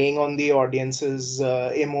preying on the audience's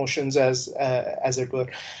emotions, as it were.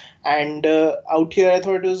 And out here, I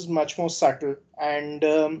thought it was much more subtle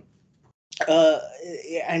uh,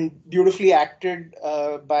 and beautifully acted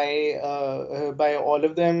by all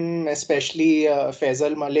of them, especially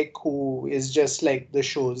Faisal Malik, who is just like the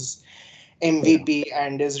show's MVP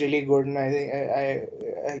and is really good. And I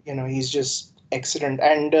think he's just excellent.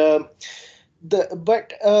 And the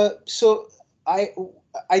but so I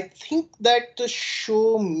I think that the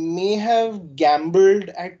show may have gambled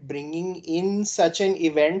at bringing in such an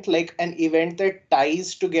event, like an event that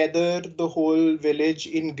ties together the whole village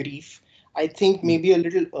in grief. I think maybe a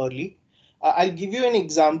little early. I'll give you an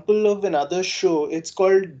example of another show. It's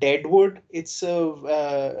called Deadwood. It's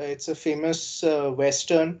a famous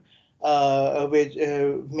western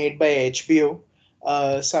made by HBO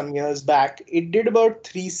some years back. It did about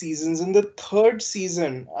 3 seasons. In the third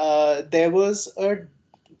season, there's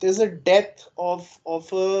a death of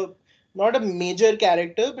a, not a major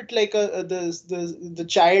character, but like the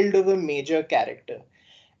child of a major character.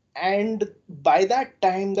 And by that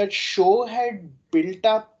time, that show had built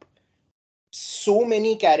up so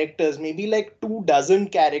many characters, maybe like 2 dozen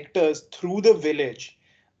characters through the village,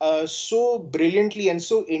 so brilliantly and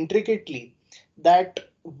so intricately, that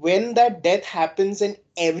when that death happens and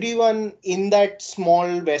everyone in that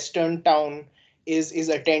small western town is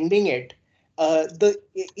attending it,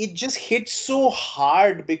 it just hits so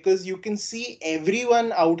hard because you can see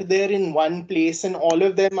everyone out there in one place and all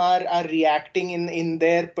of them are reacting in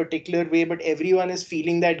their particular way, but everyone is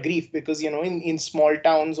feeling that grief because, in small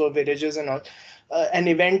towns or villages and all, an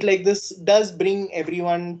event like this does bring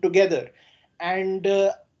everyone together. And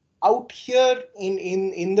out here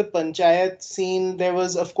in the panchayat scene, there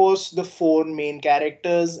was, of course, the 4 main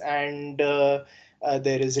characters, and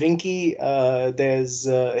there is Rinki, there's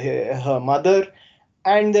her mother,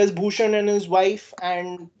 and there's Bhushan and his wife,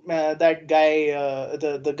 and that guy,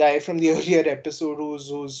 the guy from the earlier episode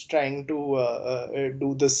who's trying to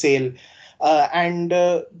do the sale. And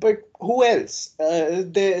But who else?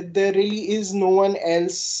 There really is no one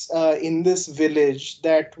else in this village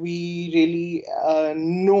that we really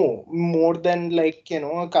know more than, like,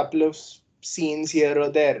 a couple of scenes here or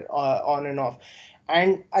there, on and off.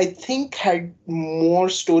 And I think, had more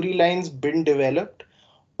storylines been developed,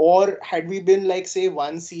 or had we been, like, say,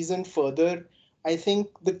 one season further, I think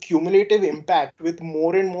the cumulative impact with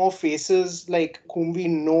more and more faces like whom we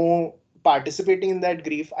know participating in that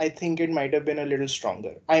grief, I think it might have been a little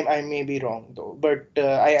stronger. I may be wrong though, but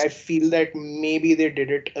I feel that maybe they did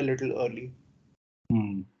it a little early.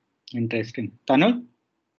 Interesting. Tanu?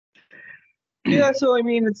 Yeah, so I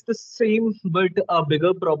mean, it's the same, but a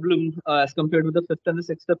bigger problem as compared with the fifth and the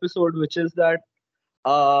sixth episode, which is that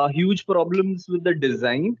huge problems with the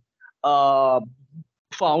design uh,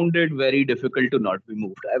 found it very difficult to not be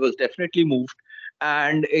moved. I was definitely moved,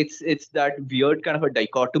 and it's that weird kind of a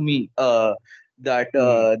dichotomy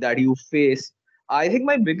that you face. I think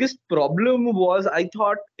my biggest problem was I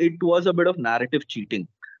thought it was a bit of narrative cheating.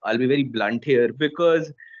 I'll be very blunt here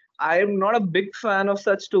because I'm not a big fan of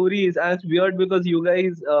such stories, and it's weird because you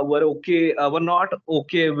guys were not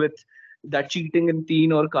okay with that cheating in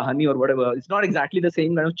Teen or Kahani or whatever. It's not exactly the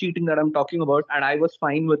same kind of cheating that I'm talking about, and I was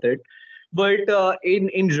fine with it. But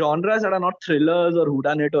in genres that are not thrillers or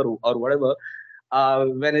whodunit or whatever,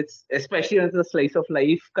 when it's especially when it's a slice of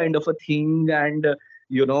life kind of a thing, and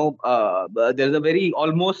there's a very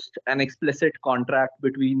almost an explicit contract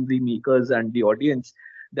between the makers and the audience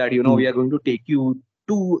that we are going to take you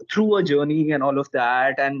through a journey and all of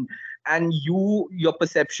that, and your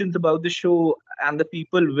perceptions about the show and the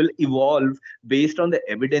people will evolve based on the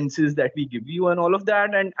evidences that we give you and all of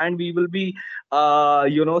that, and we will be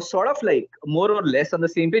sort of like more or less on the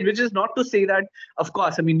same page, which is not to say that, of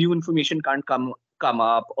course, I mean, new information can't come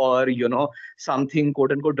up, or something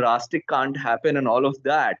quote unquote drastic can't happen and all of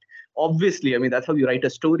that. Obviously, I mean, that's how you write a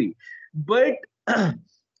story. But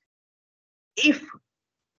if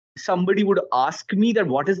somebody would ask me that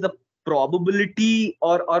what is the probability,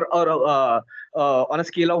 or on a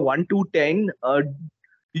scale of 1 to 10,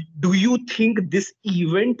 do you think this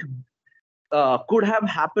event could have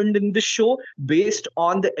happened in the show based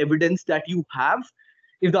on the evidence that you have?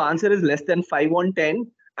 If the answer is less than 5 on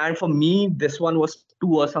 10, and for me this one was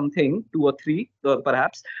 2 or something, 2 or 3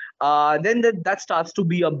 perhaps, then that starts to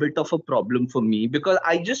be a bit of a problem for me, because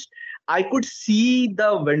I could see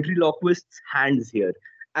the ventriloquist's hands here,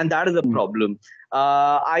 and that is a problem.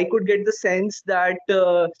 I could get the sense that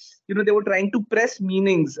they were trying to press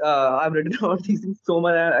meanings. I've written about these things so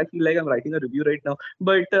much. I feel like I'm writing a review right now.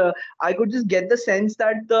 But I could just get the sense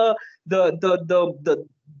that the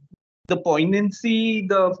poignancy,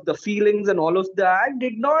 the feelings, and all of that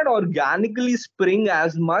did not organically spring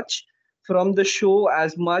as much from the show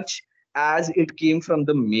as much as it came from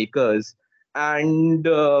the makers, and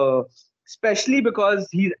especially because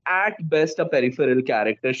he's at best a peripheral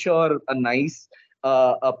character. Sure, a nice,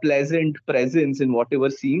 a pleasant presence in whatever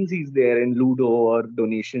scenes he's there in, Ludo or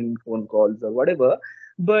donation phone calls or whatever.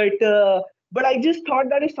 But I just thought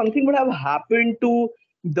that if something would have happened to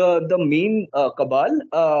the main cabal,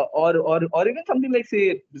 or even something like,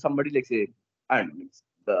 say, somebody like, say, I don't know,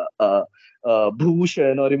 the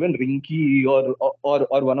Bhushan, or even Rinky, or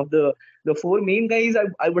one of the 4 main guys,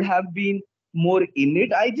 I would have been more in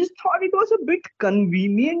it. I just thought it was a bit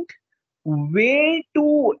convenient way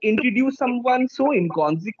to introduce someone so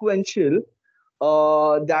inconsequential,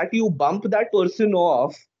 that you bump that person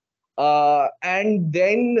off, and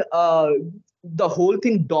then the whole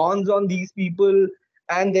thing dawns on these people,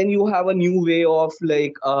 and then you have a new way of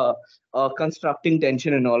like constructing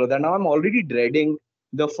tension and all of that. Now I'm already dreading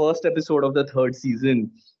the first episode of the 3rd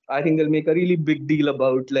season. I think they'll make a really big deal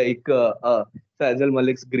about like Faisal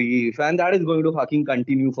Malik's grief, and that is going to fucking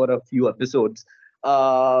continue for a few episodes.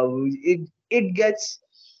 It gets,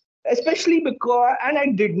 especially because, and I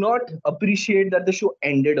did not appreciate that the show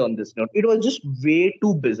ended on this note. It was just way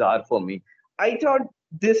too bizarre for me. I thought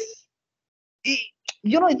this, it's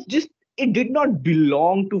just, it did not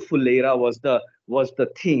belong to Fulera was the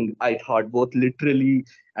thing, I thought, both literally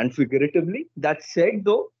and figuratively. That said,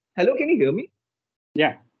 though, hello, can you hear me?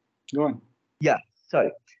 Yeah, go on. Yeah,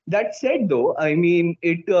 sorry. That said, though, I mean,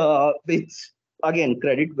 it's, again,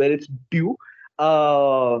 credit where it's due.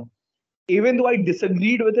 Even though I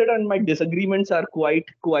disagreed with it, and my disagreements are quite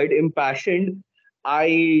impassioned,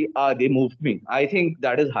 they moved me. I think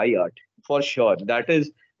that is high art for sure. That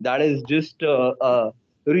is just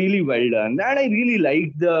really well done, and I really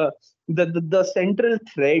like the central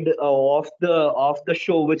thread of the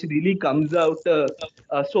show, which really comes out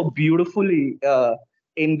so beautifully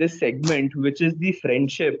in this segment, which is the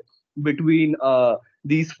friendship between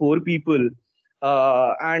these 4 people.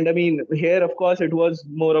 And I mean, here, of course, it was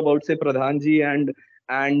more about, say, Pradhanji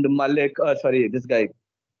and Malik. Sorry, this guy.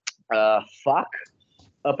 Prahlad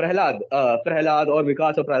or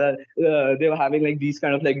Vikas or Prahlad. They were having like these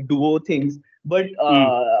kind of like duo things. But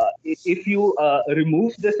if you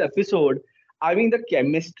remove this episode, I mean, the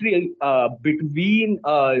chemistry between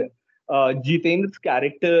Jitendra's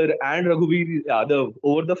character and Raghuveer Yadav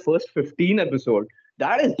over the first 15 episodes,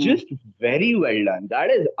 that is just very well done.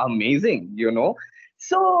 That is amazing,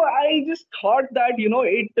 So I just thought that,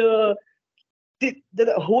 the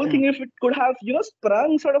whole thing, if it could have,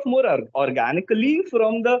 sprung sort of more organically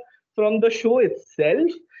from the show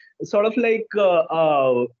itself, sort of like,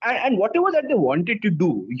 and whatever that they wanted to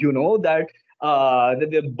do, that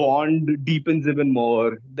their bond deepens even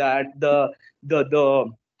more, that the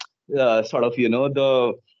sort of,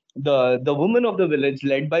 the woman of the village,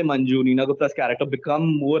 led by Manju, Neena Gupta's character,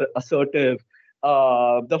 become more assertive.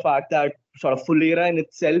 The fact that sort of Fulera in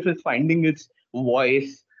itself is finding its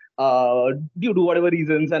voice due to whatever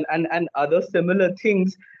reasons, and other similar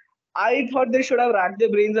things. I thought they should have racked their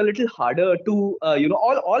brains a little harder to,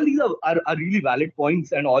 all these are really valid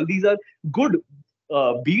points, and all these are good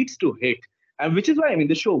beats to hit. And which is why, I mean,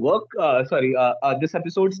 the show this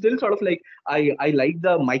episode still sort of like, I like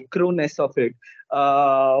the microness of it.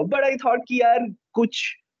 But I thought कि यार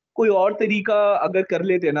कुछ कोई और तरीका अगर कर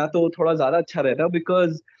लेते ना तो थोड़ा ज्यादा अच्छा रहता,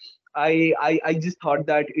 because I just thought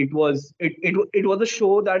that it was a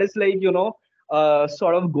show that is like,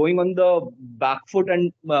 sort of going on the back foot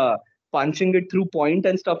and punching it through point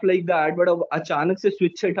and stuff like that. But अब अचानक से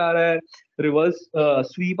switch hit आ रहा है, reverse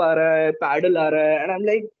sweep आ रहा है, paddle आ रहा है, and I'm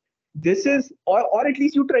like, this is, or at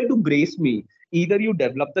least you try to brace me. Either you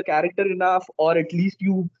develop the character enough, or at least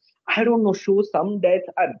you, I don't know, show some depth.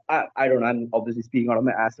 I don't know. I'm obviously speaking out of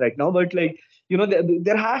my ass right now, but like,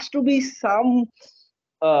 there has to be some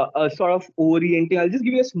sort of orienting. I'll just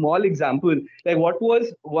give you a small example. Like, what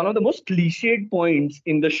was one of the most cliched points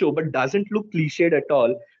in the show, but doesn't look cliched at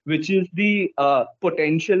all, which is the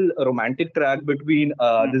potential romantic track between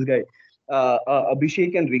this guy,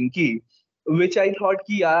 Abhishek and Rinky, which I thought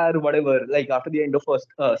ki yaar, whatever, like after the end of first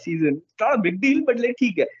season, it's not a big deal, but like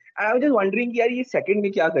theek hai. And I was just wondering कि यार ये second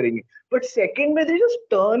में क्या करेंगे? But second में they just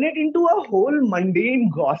turn it into a whole mundane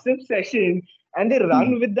gossip session, and they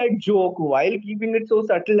run with that joke while keeping it so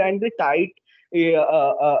subtle, and they tie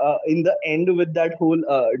it in the end with that whole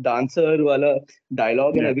dancer wala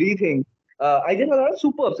dialogue and Yeah. everything. I just thought that was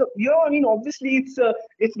superb. So, I mean, obviously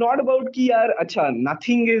it's not about ki yaar, acha,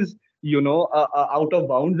 nothing is, out of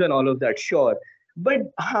bounds and all of that, sure.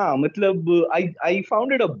 But matlab, I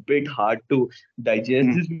found it a bit hard to digest,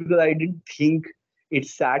 Hmm. just because I didn't think it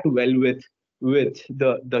sat well with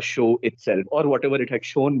the show itself, or whatever it had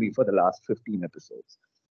shown me for the last 15 episodes.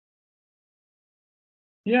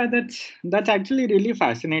 Yeah, that's actually really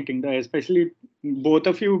fascinating. Especially both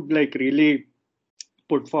of you like really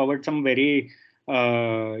put forward some very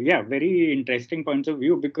interesting points of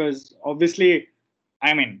view, because obviously,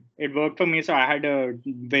 I mean, it worked for me, so I had a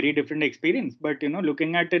very different experience. But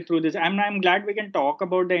looking at it through this, I'm glad we can talk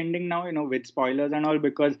about the ending now, with spoilers and all,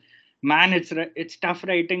 because man, it's tough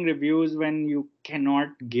writing reviews when you cannot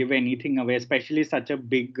give anything away, especially such a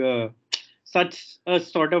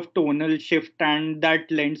sort of tonal shift, and that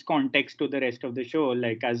lends context to the rest of the show,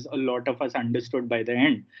 like as a lot of us understood by the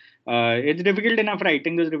end. It's difficult enough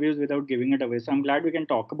writing those reviews without giving it away, so I'm glad we can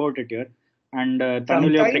talk about it here. And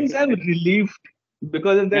Tanul, your Sometimes cricket. I'm relieved,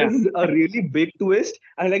 because if there Yeah. is a really big twist,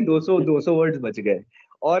 I'm like, doso words bach gaye.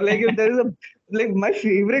 Or like if there is like my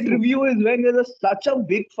favorite review is when there's such a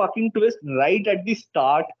big fucking twist right at the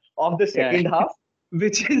start of the Yeah. second half,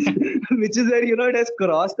 which is which is where it has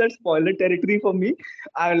crossed that spoiler territory for me.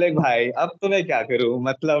 I'm like, भाई अब तो मैं क्या करूँ,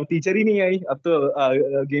 मतलब teacher ही नहीं आई, अब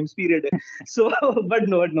तो games period है. So but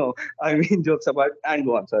no, I mean, jokes apart, and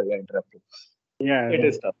go on, sorry I interrupted. Yeah, It yeah.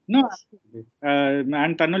 is tough. No, absolutely.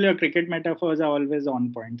 And Tanul, your cricket metaphors are always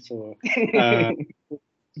on point.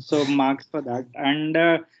 So marks for that. And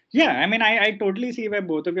yeah, I mean, I totally see where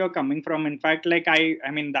both of you are coming from. In fact, like I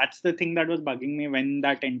mean, that's the thing that was bugging me when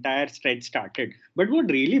that entire stretch started. But what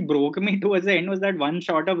really broke me towards the end was that one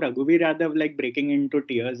shot of Raghuveer Yadav like breaking into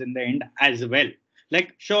tears in the end as well.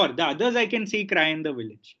 Like, sure, the others I can see cry in the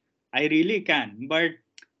village. I really can. But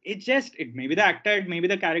it's just, it maybe the actor, it maybe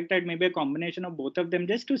the character, it maybe a combination of both of them,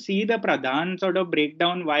 just to see the Pradhan sort of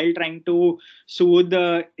breakdown while trying to soothe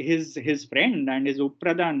his friend and his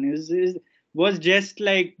Uppradhan is was just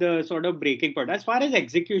like the sort of breaking point as far as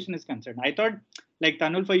execution is concerned. I thought, like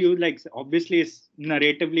Tanul, for you, like obviously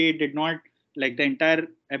narratively it did not, like the entire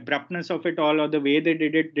abruptness of it all or the way they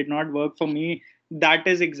did it did not work for me. That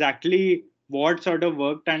is exactly what sort of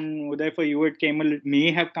worked. And Uday, for you, it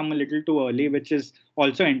may have come a little too early, which is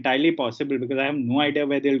also entirely possible because I have no idea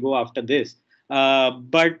where they'll go after this.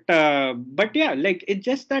 But yeah, like it's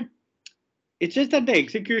just that the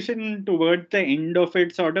execution towards the end of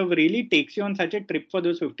it sort of really takes you on such a trip for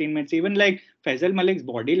those 15 minutes. Even like Faisal Malik's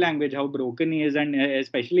body language, how broken he is, and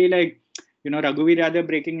especially like Raghuveer Yadav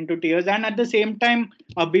breaking into tears, and at the same time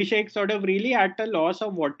Abhishek sort of really at a loss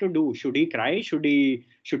of what to do. Should he cry? Should he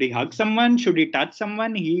hug someone? Should he touch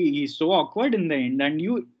someone? He's so awkward in the end, and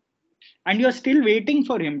you're still waiting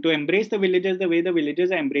for him to embrace the villagers the way the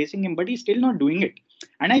villagers are embracing him, but he's still not doing it.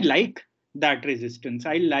 And I like that resistance.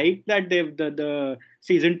 I like that the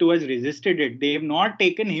season 2 has resisted it. They've not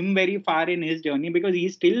taken him very far in his journey because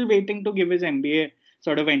he's still waiting to give his MBA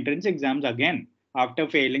sort of entrance exams again after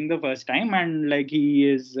failing the first time, and like he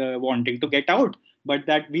is wanting to get out. But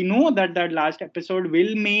that we know that last episode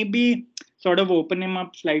will maybe sort of open him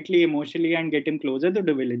up slightly emotionally and get him closer to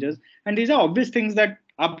the villagers. And these are obvious things that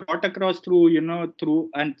are brought across through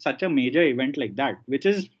and such a major event like that, which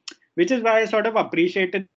is why I sort of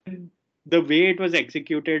appreciated the way it was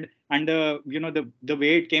executed, and the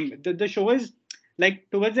way it came. The show is like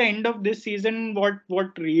towards the end of this season, what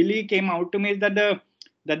really came out to me is that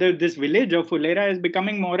this village of Fulera is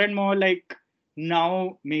becoming more and more like,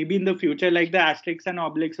 now maybe in the future, like the Asterix and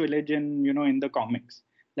Obelix village in the comics,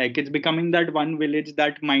 Like it's becoming that one village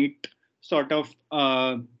that might sort of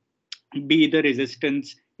be the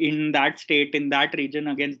resistance in that state, in that region,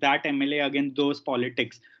 against that MLA, against those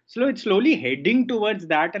politics. So it's slowly heading towards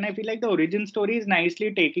that, and I feel like the origin story is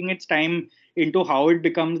nicely taking its time into how it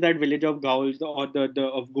becomes that village of ghouls or the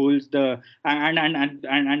of ghouls, the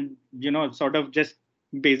and sort of just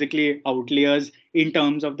basically outliers in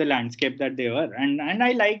terms of the landscape that they are, and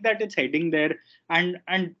I like that it's heading there,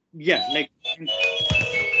 and yeah, like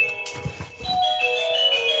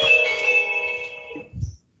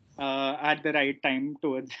at the right time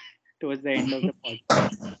towards towards the end of the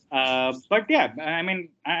podcast. But yeah, I mean,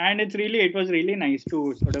 and it was really nice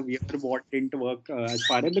to sort of hear what didn't work as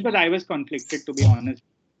far as, because I was conflicted, to be honest,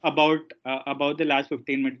 about the last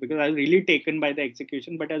 15 minutes, because I was really taken by the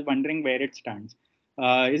execution, but I was wondering where it stands.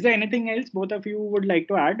 Is there anything else both of you would like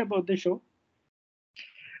to add about the show?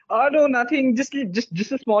 No, nothing. Just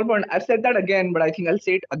a small point. I've said that again, but I think I'll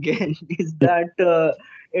say it again. Is that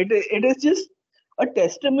it is just a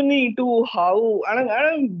testimony to how, and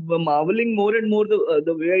I'm marveling more and more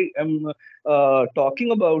the way I'm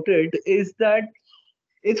talking about it, is that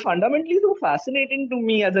it's fundamentally so fascinating to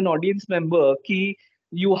me as an audience member. Ki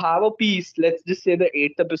you have a piece, let's just say the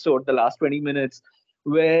eighth episode, the last 20 minutes,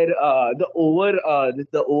 where the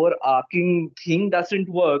overarching thing doesn't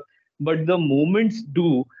work, but the moments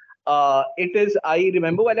do. It is. I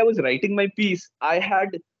remember while I was writing my piece, I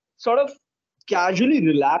had sort of casually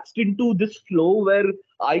relaxed into this flow where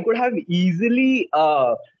I could have easily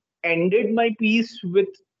ended my piece with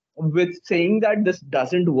saying that this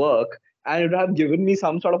doesn't work, and it would have given me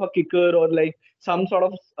some sort of a kicker or like some sort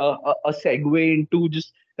of a segue into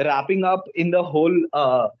just wrapping up in the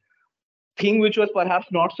whole thing, which was perhaps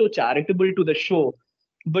not so charitable to the show.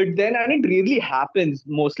 But then, and it really happens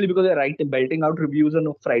mostly because I write belting out reviews on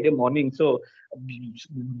a Friday morning. So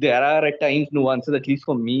there are at times nuances, at least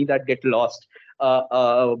for me, that get lost.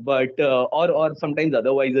 But or sometimes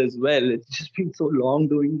otherwise as well. It's just been so long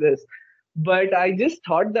doing this. But I just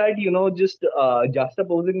thought that, just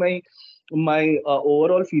juxtaposing my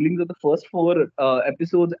overall feelings of the first four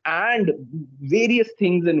episodes and various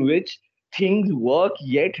things in which things work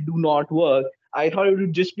yet do not work, I thought it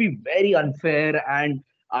would just be very unfair, and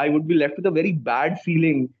I would be left with a very bad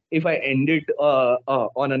feeling if I end it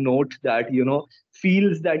on a note that,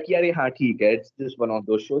 feels that, yeah, ha, theek hai, it's just one of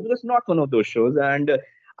those shows. It's not one of those shows. And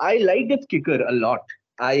I liked its kicker a lot.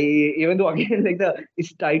 Even though again, like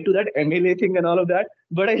it's tied to that MLA thing and all of that,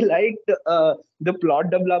 but I liked the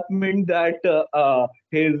plot development that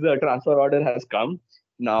his transfer order has come.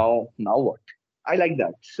 Now what? I like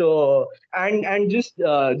that. So, and just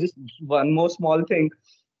one more small thing.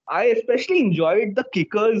 I especially enjoyed the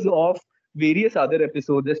kickers of various other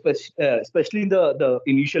episodes, especially the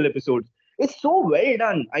initial episodes. It's so well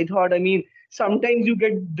done. I thought. I mean, sometimes you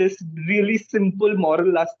get this really simple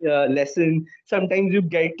moral lesson. Sometimes you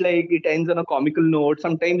get like it ends on a comical note.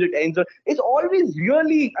 Sometimes it ends on. It's always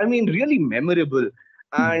really, I mean, really memorable.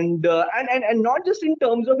 And not just in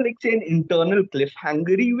terms of like say an internal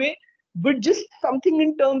cliffhangery way, but just something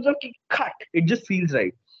in terms of cut. It just feels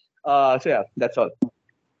right. So yeah, that's all.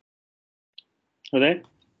 Okay.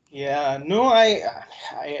 Yeah, no, I,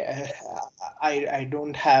 I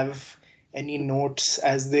don't have any notes,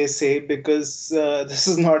 as they say, because this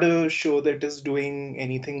is not a show that is doing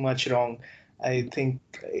anything much wrong. I think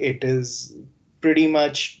it is pretty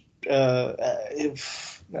much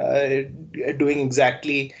if doing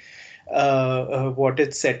exactly what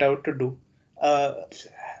it's set out to do.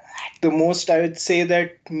 The most I would say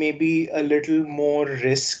that maybe a little more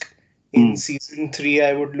risk in season three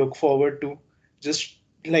I would look forward to. Just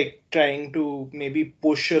like trying to maybe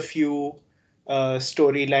push a few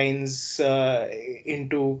storylines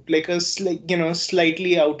into like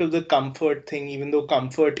slightly out of the comfort thing, even though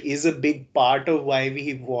comfort is a big part of why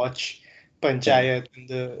we watch Panchayat,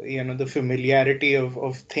 and the familiarity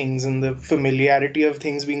of things and the familiarity of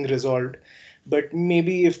things being resolved. But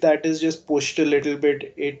maybe if that is just pushed a little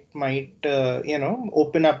bit, it might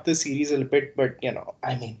open up the series a little bit. But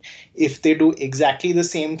I mean, if they do exactly the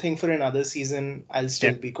same thing for another season, I'll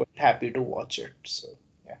still be quite happy to watch it. So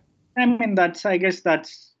yeah. I mean, I guess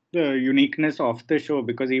that's the uniqueness of the show,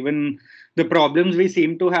 because even the problems we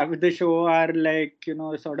seem to have with the show are like,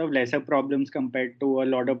 sort of lesser problems compared to a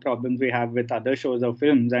lot of problems we have with other shows or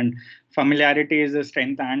films. And familiarity is the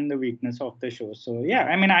strength and the weakness of the show. So yeah,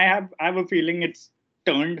 I mean, I have a feeling it's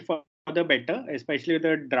turned for the better, especially with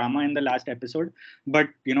the drama in the last episode. But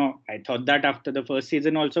I thought that after the first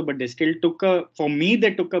season also, but they still for me,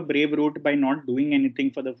 they took a brave route by not doing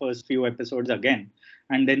anything for the first few episodes again,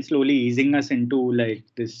 and then slowly easing us into like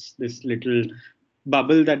this little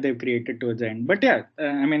bubble that they've created towards the end. But yeah,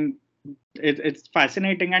 I mean, it's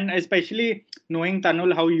fascinating, and especially knowing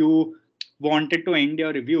Tanul how you wanted to end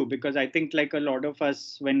your review, because I think like a lot of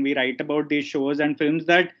us when we write about these shows and films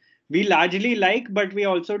that we largely like, but we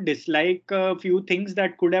also dislike a few things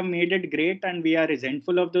that could have made it great, and we are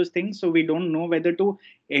resentful of those things. So we don't know whether to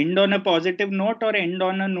end on a positive note or end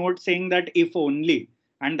on a note saying that if only.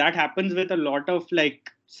 And that happens with a lot of like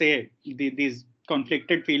say these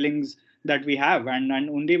conflicted feelings that we have, and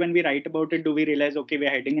only when we write about it do we realize, okay, we're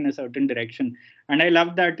heading in a certain direction. And I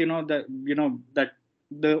love that that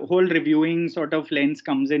the whole reviewing sort of lens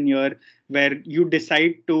comes in here, where you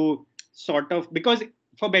decide to sort of, because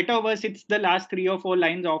for better or worse, it's the last 3 or 4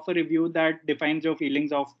 lines of a review that defines your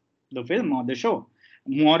feelings of the film or the show,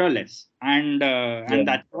 more or less. And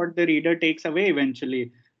that's what the reader takes away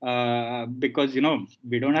eventually, because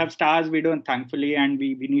we don't have stars, we don't, thankfully, and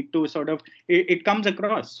we need to sort of, it comes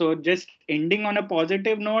across. So just ending on a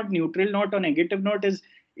positive note, neutral note, or negative note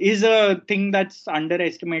is a thing that's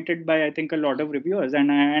underestimated by, I think, a lot of reviewers.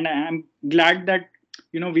 And I'm glad that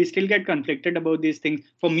we still get conflicted about these things.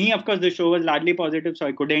 For me, of course, the show was largely positive, so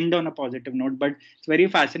I could end on a positive note. But it's very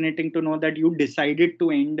fascinating to know that you decided to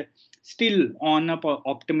end still on a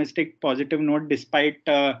optimistic, positive note, despite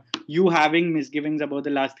you having misgivings about the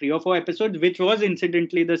last 3 or 4 episodes, which was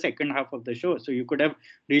incidentally the second half of the show. So you could have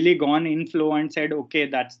really gone in flow and said, okay,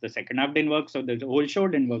 that's the second half didn't work, so the whole show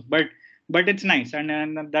didn't work. But it's nice, and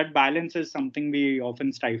that balance is something we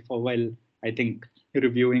often strive for while, I think,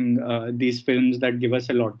 reviewing these films that give us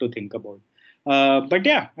a lot to think about. But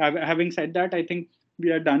yeah, having said that, I think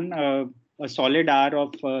we are done a solid hour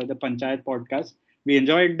of the Panchayat podcast. We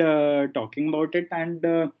enjoyed talking about it,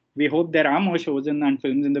 and we hope there are more shows and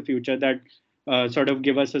films in the future that sort of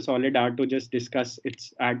give us a solid hour to just discuss it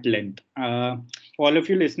at length. For all of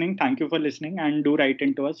you listening, thank you for listening, and do write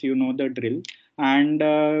into us. You know the drill. And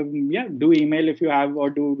yeah, do email if you have, or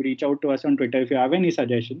do reach out to us on Twitter if you have any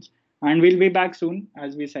suggestions. And we'll be back soon,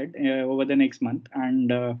 as we said, over the next month,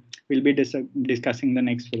 and we'll be discussing the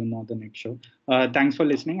next film or the next show. Thanks for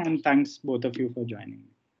listening, and thanks both of you for joining.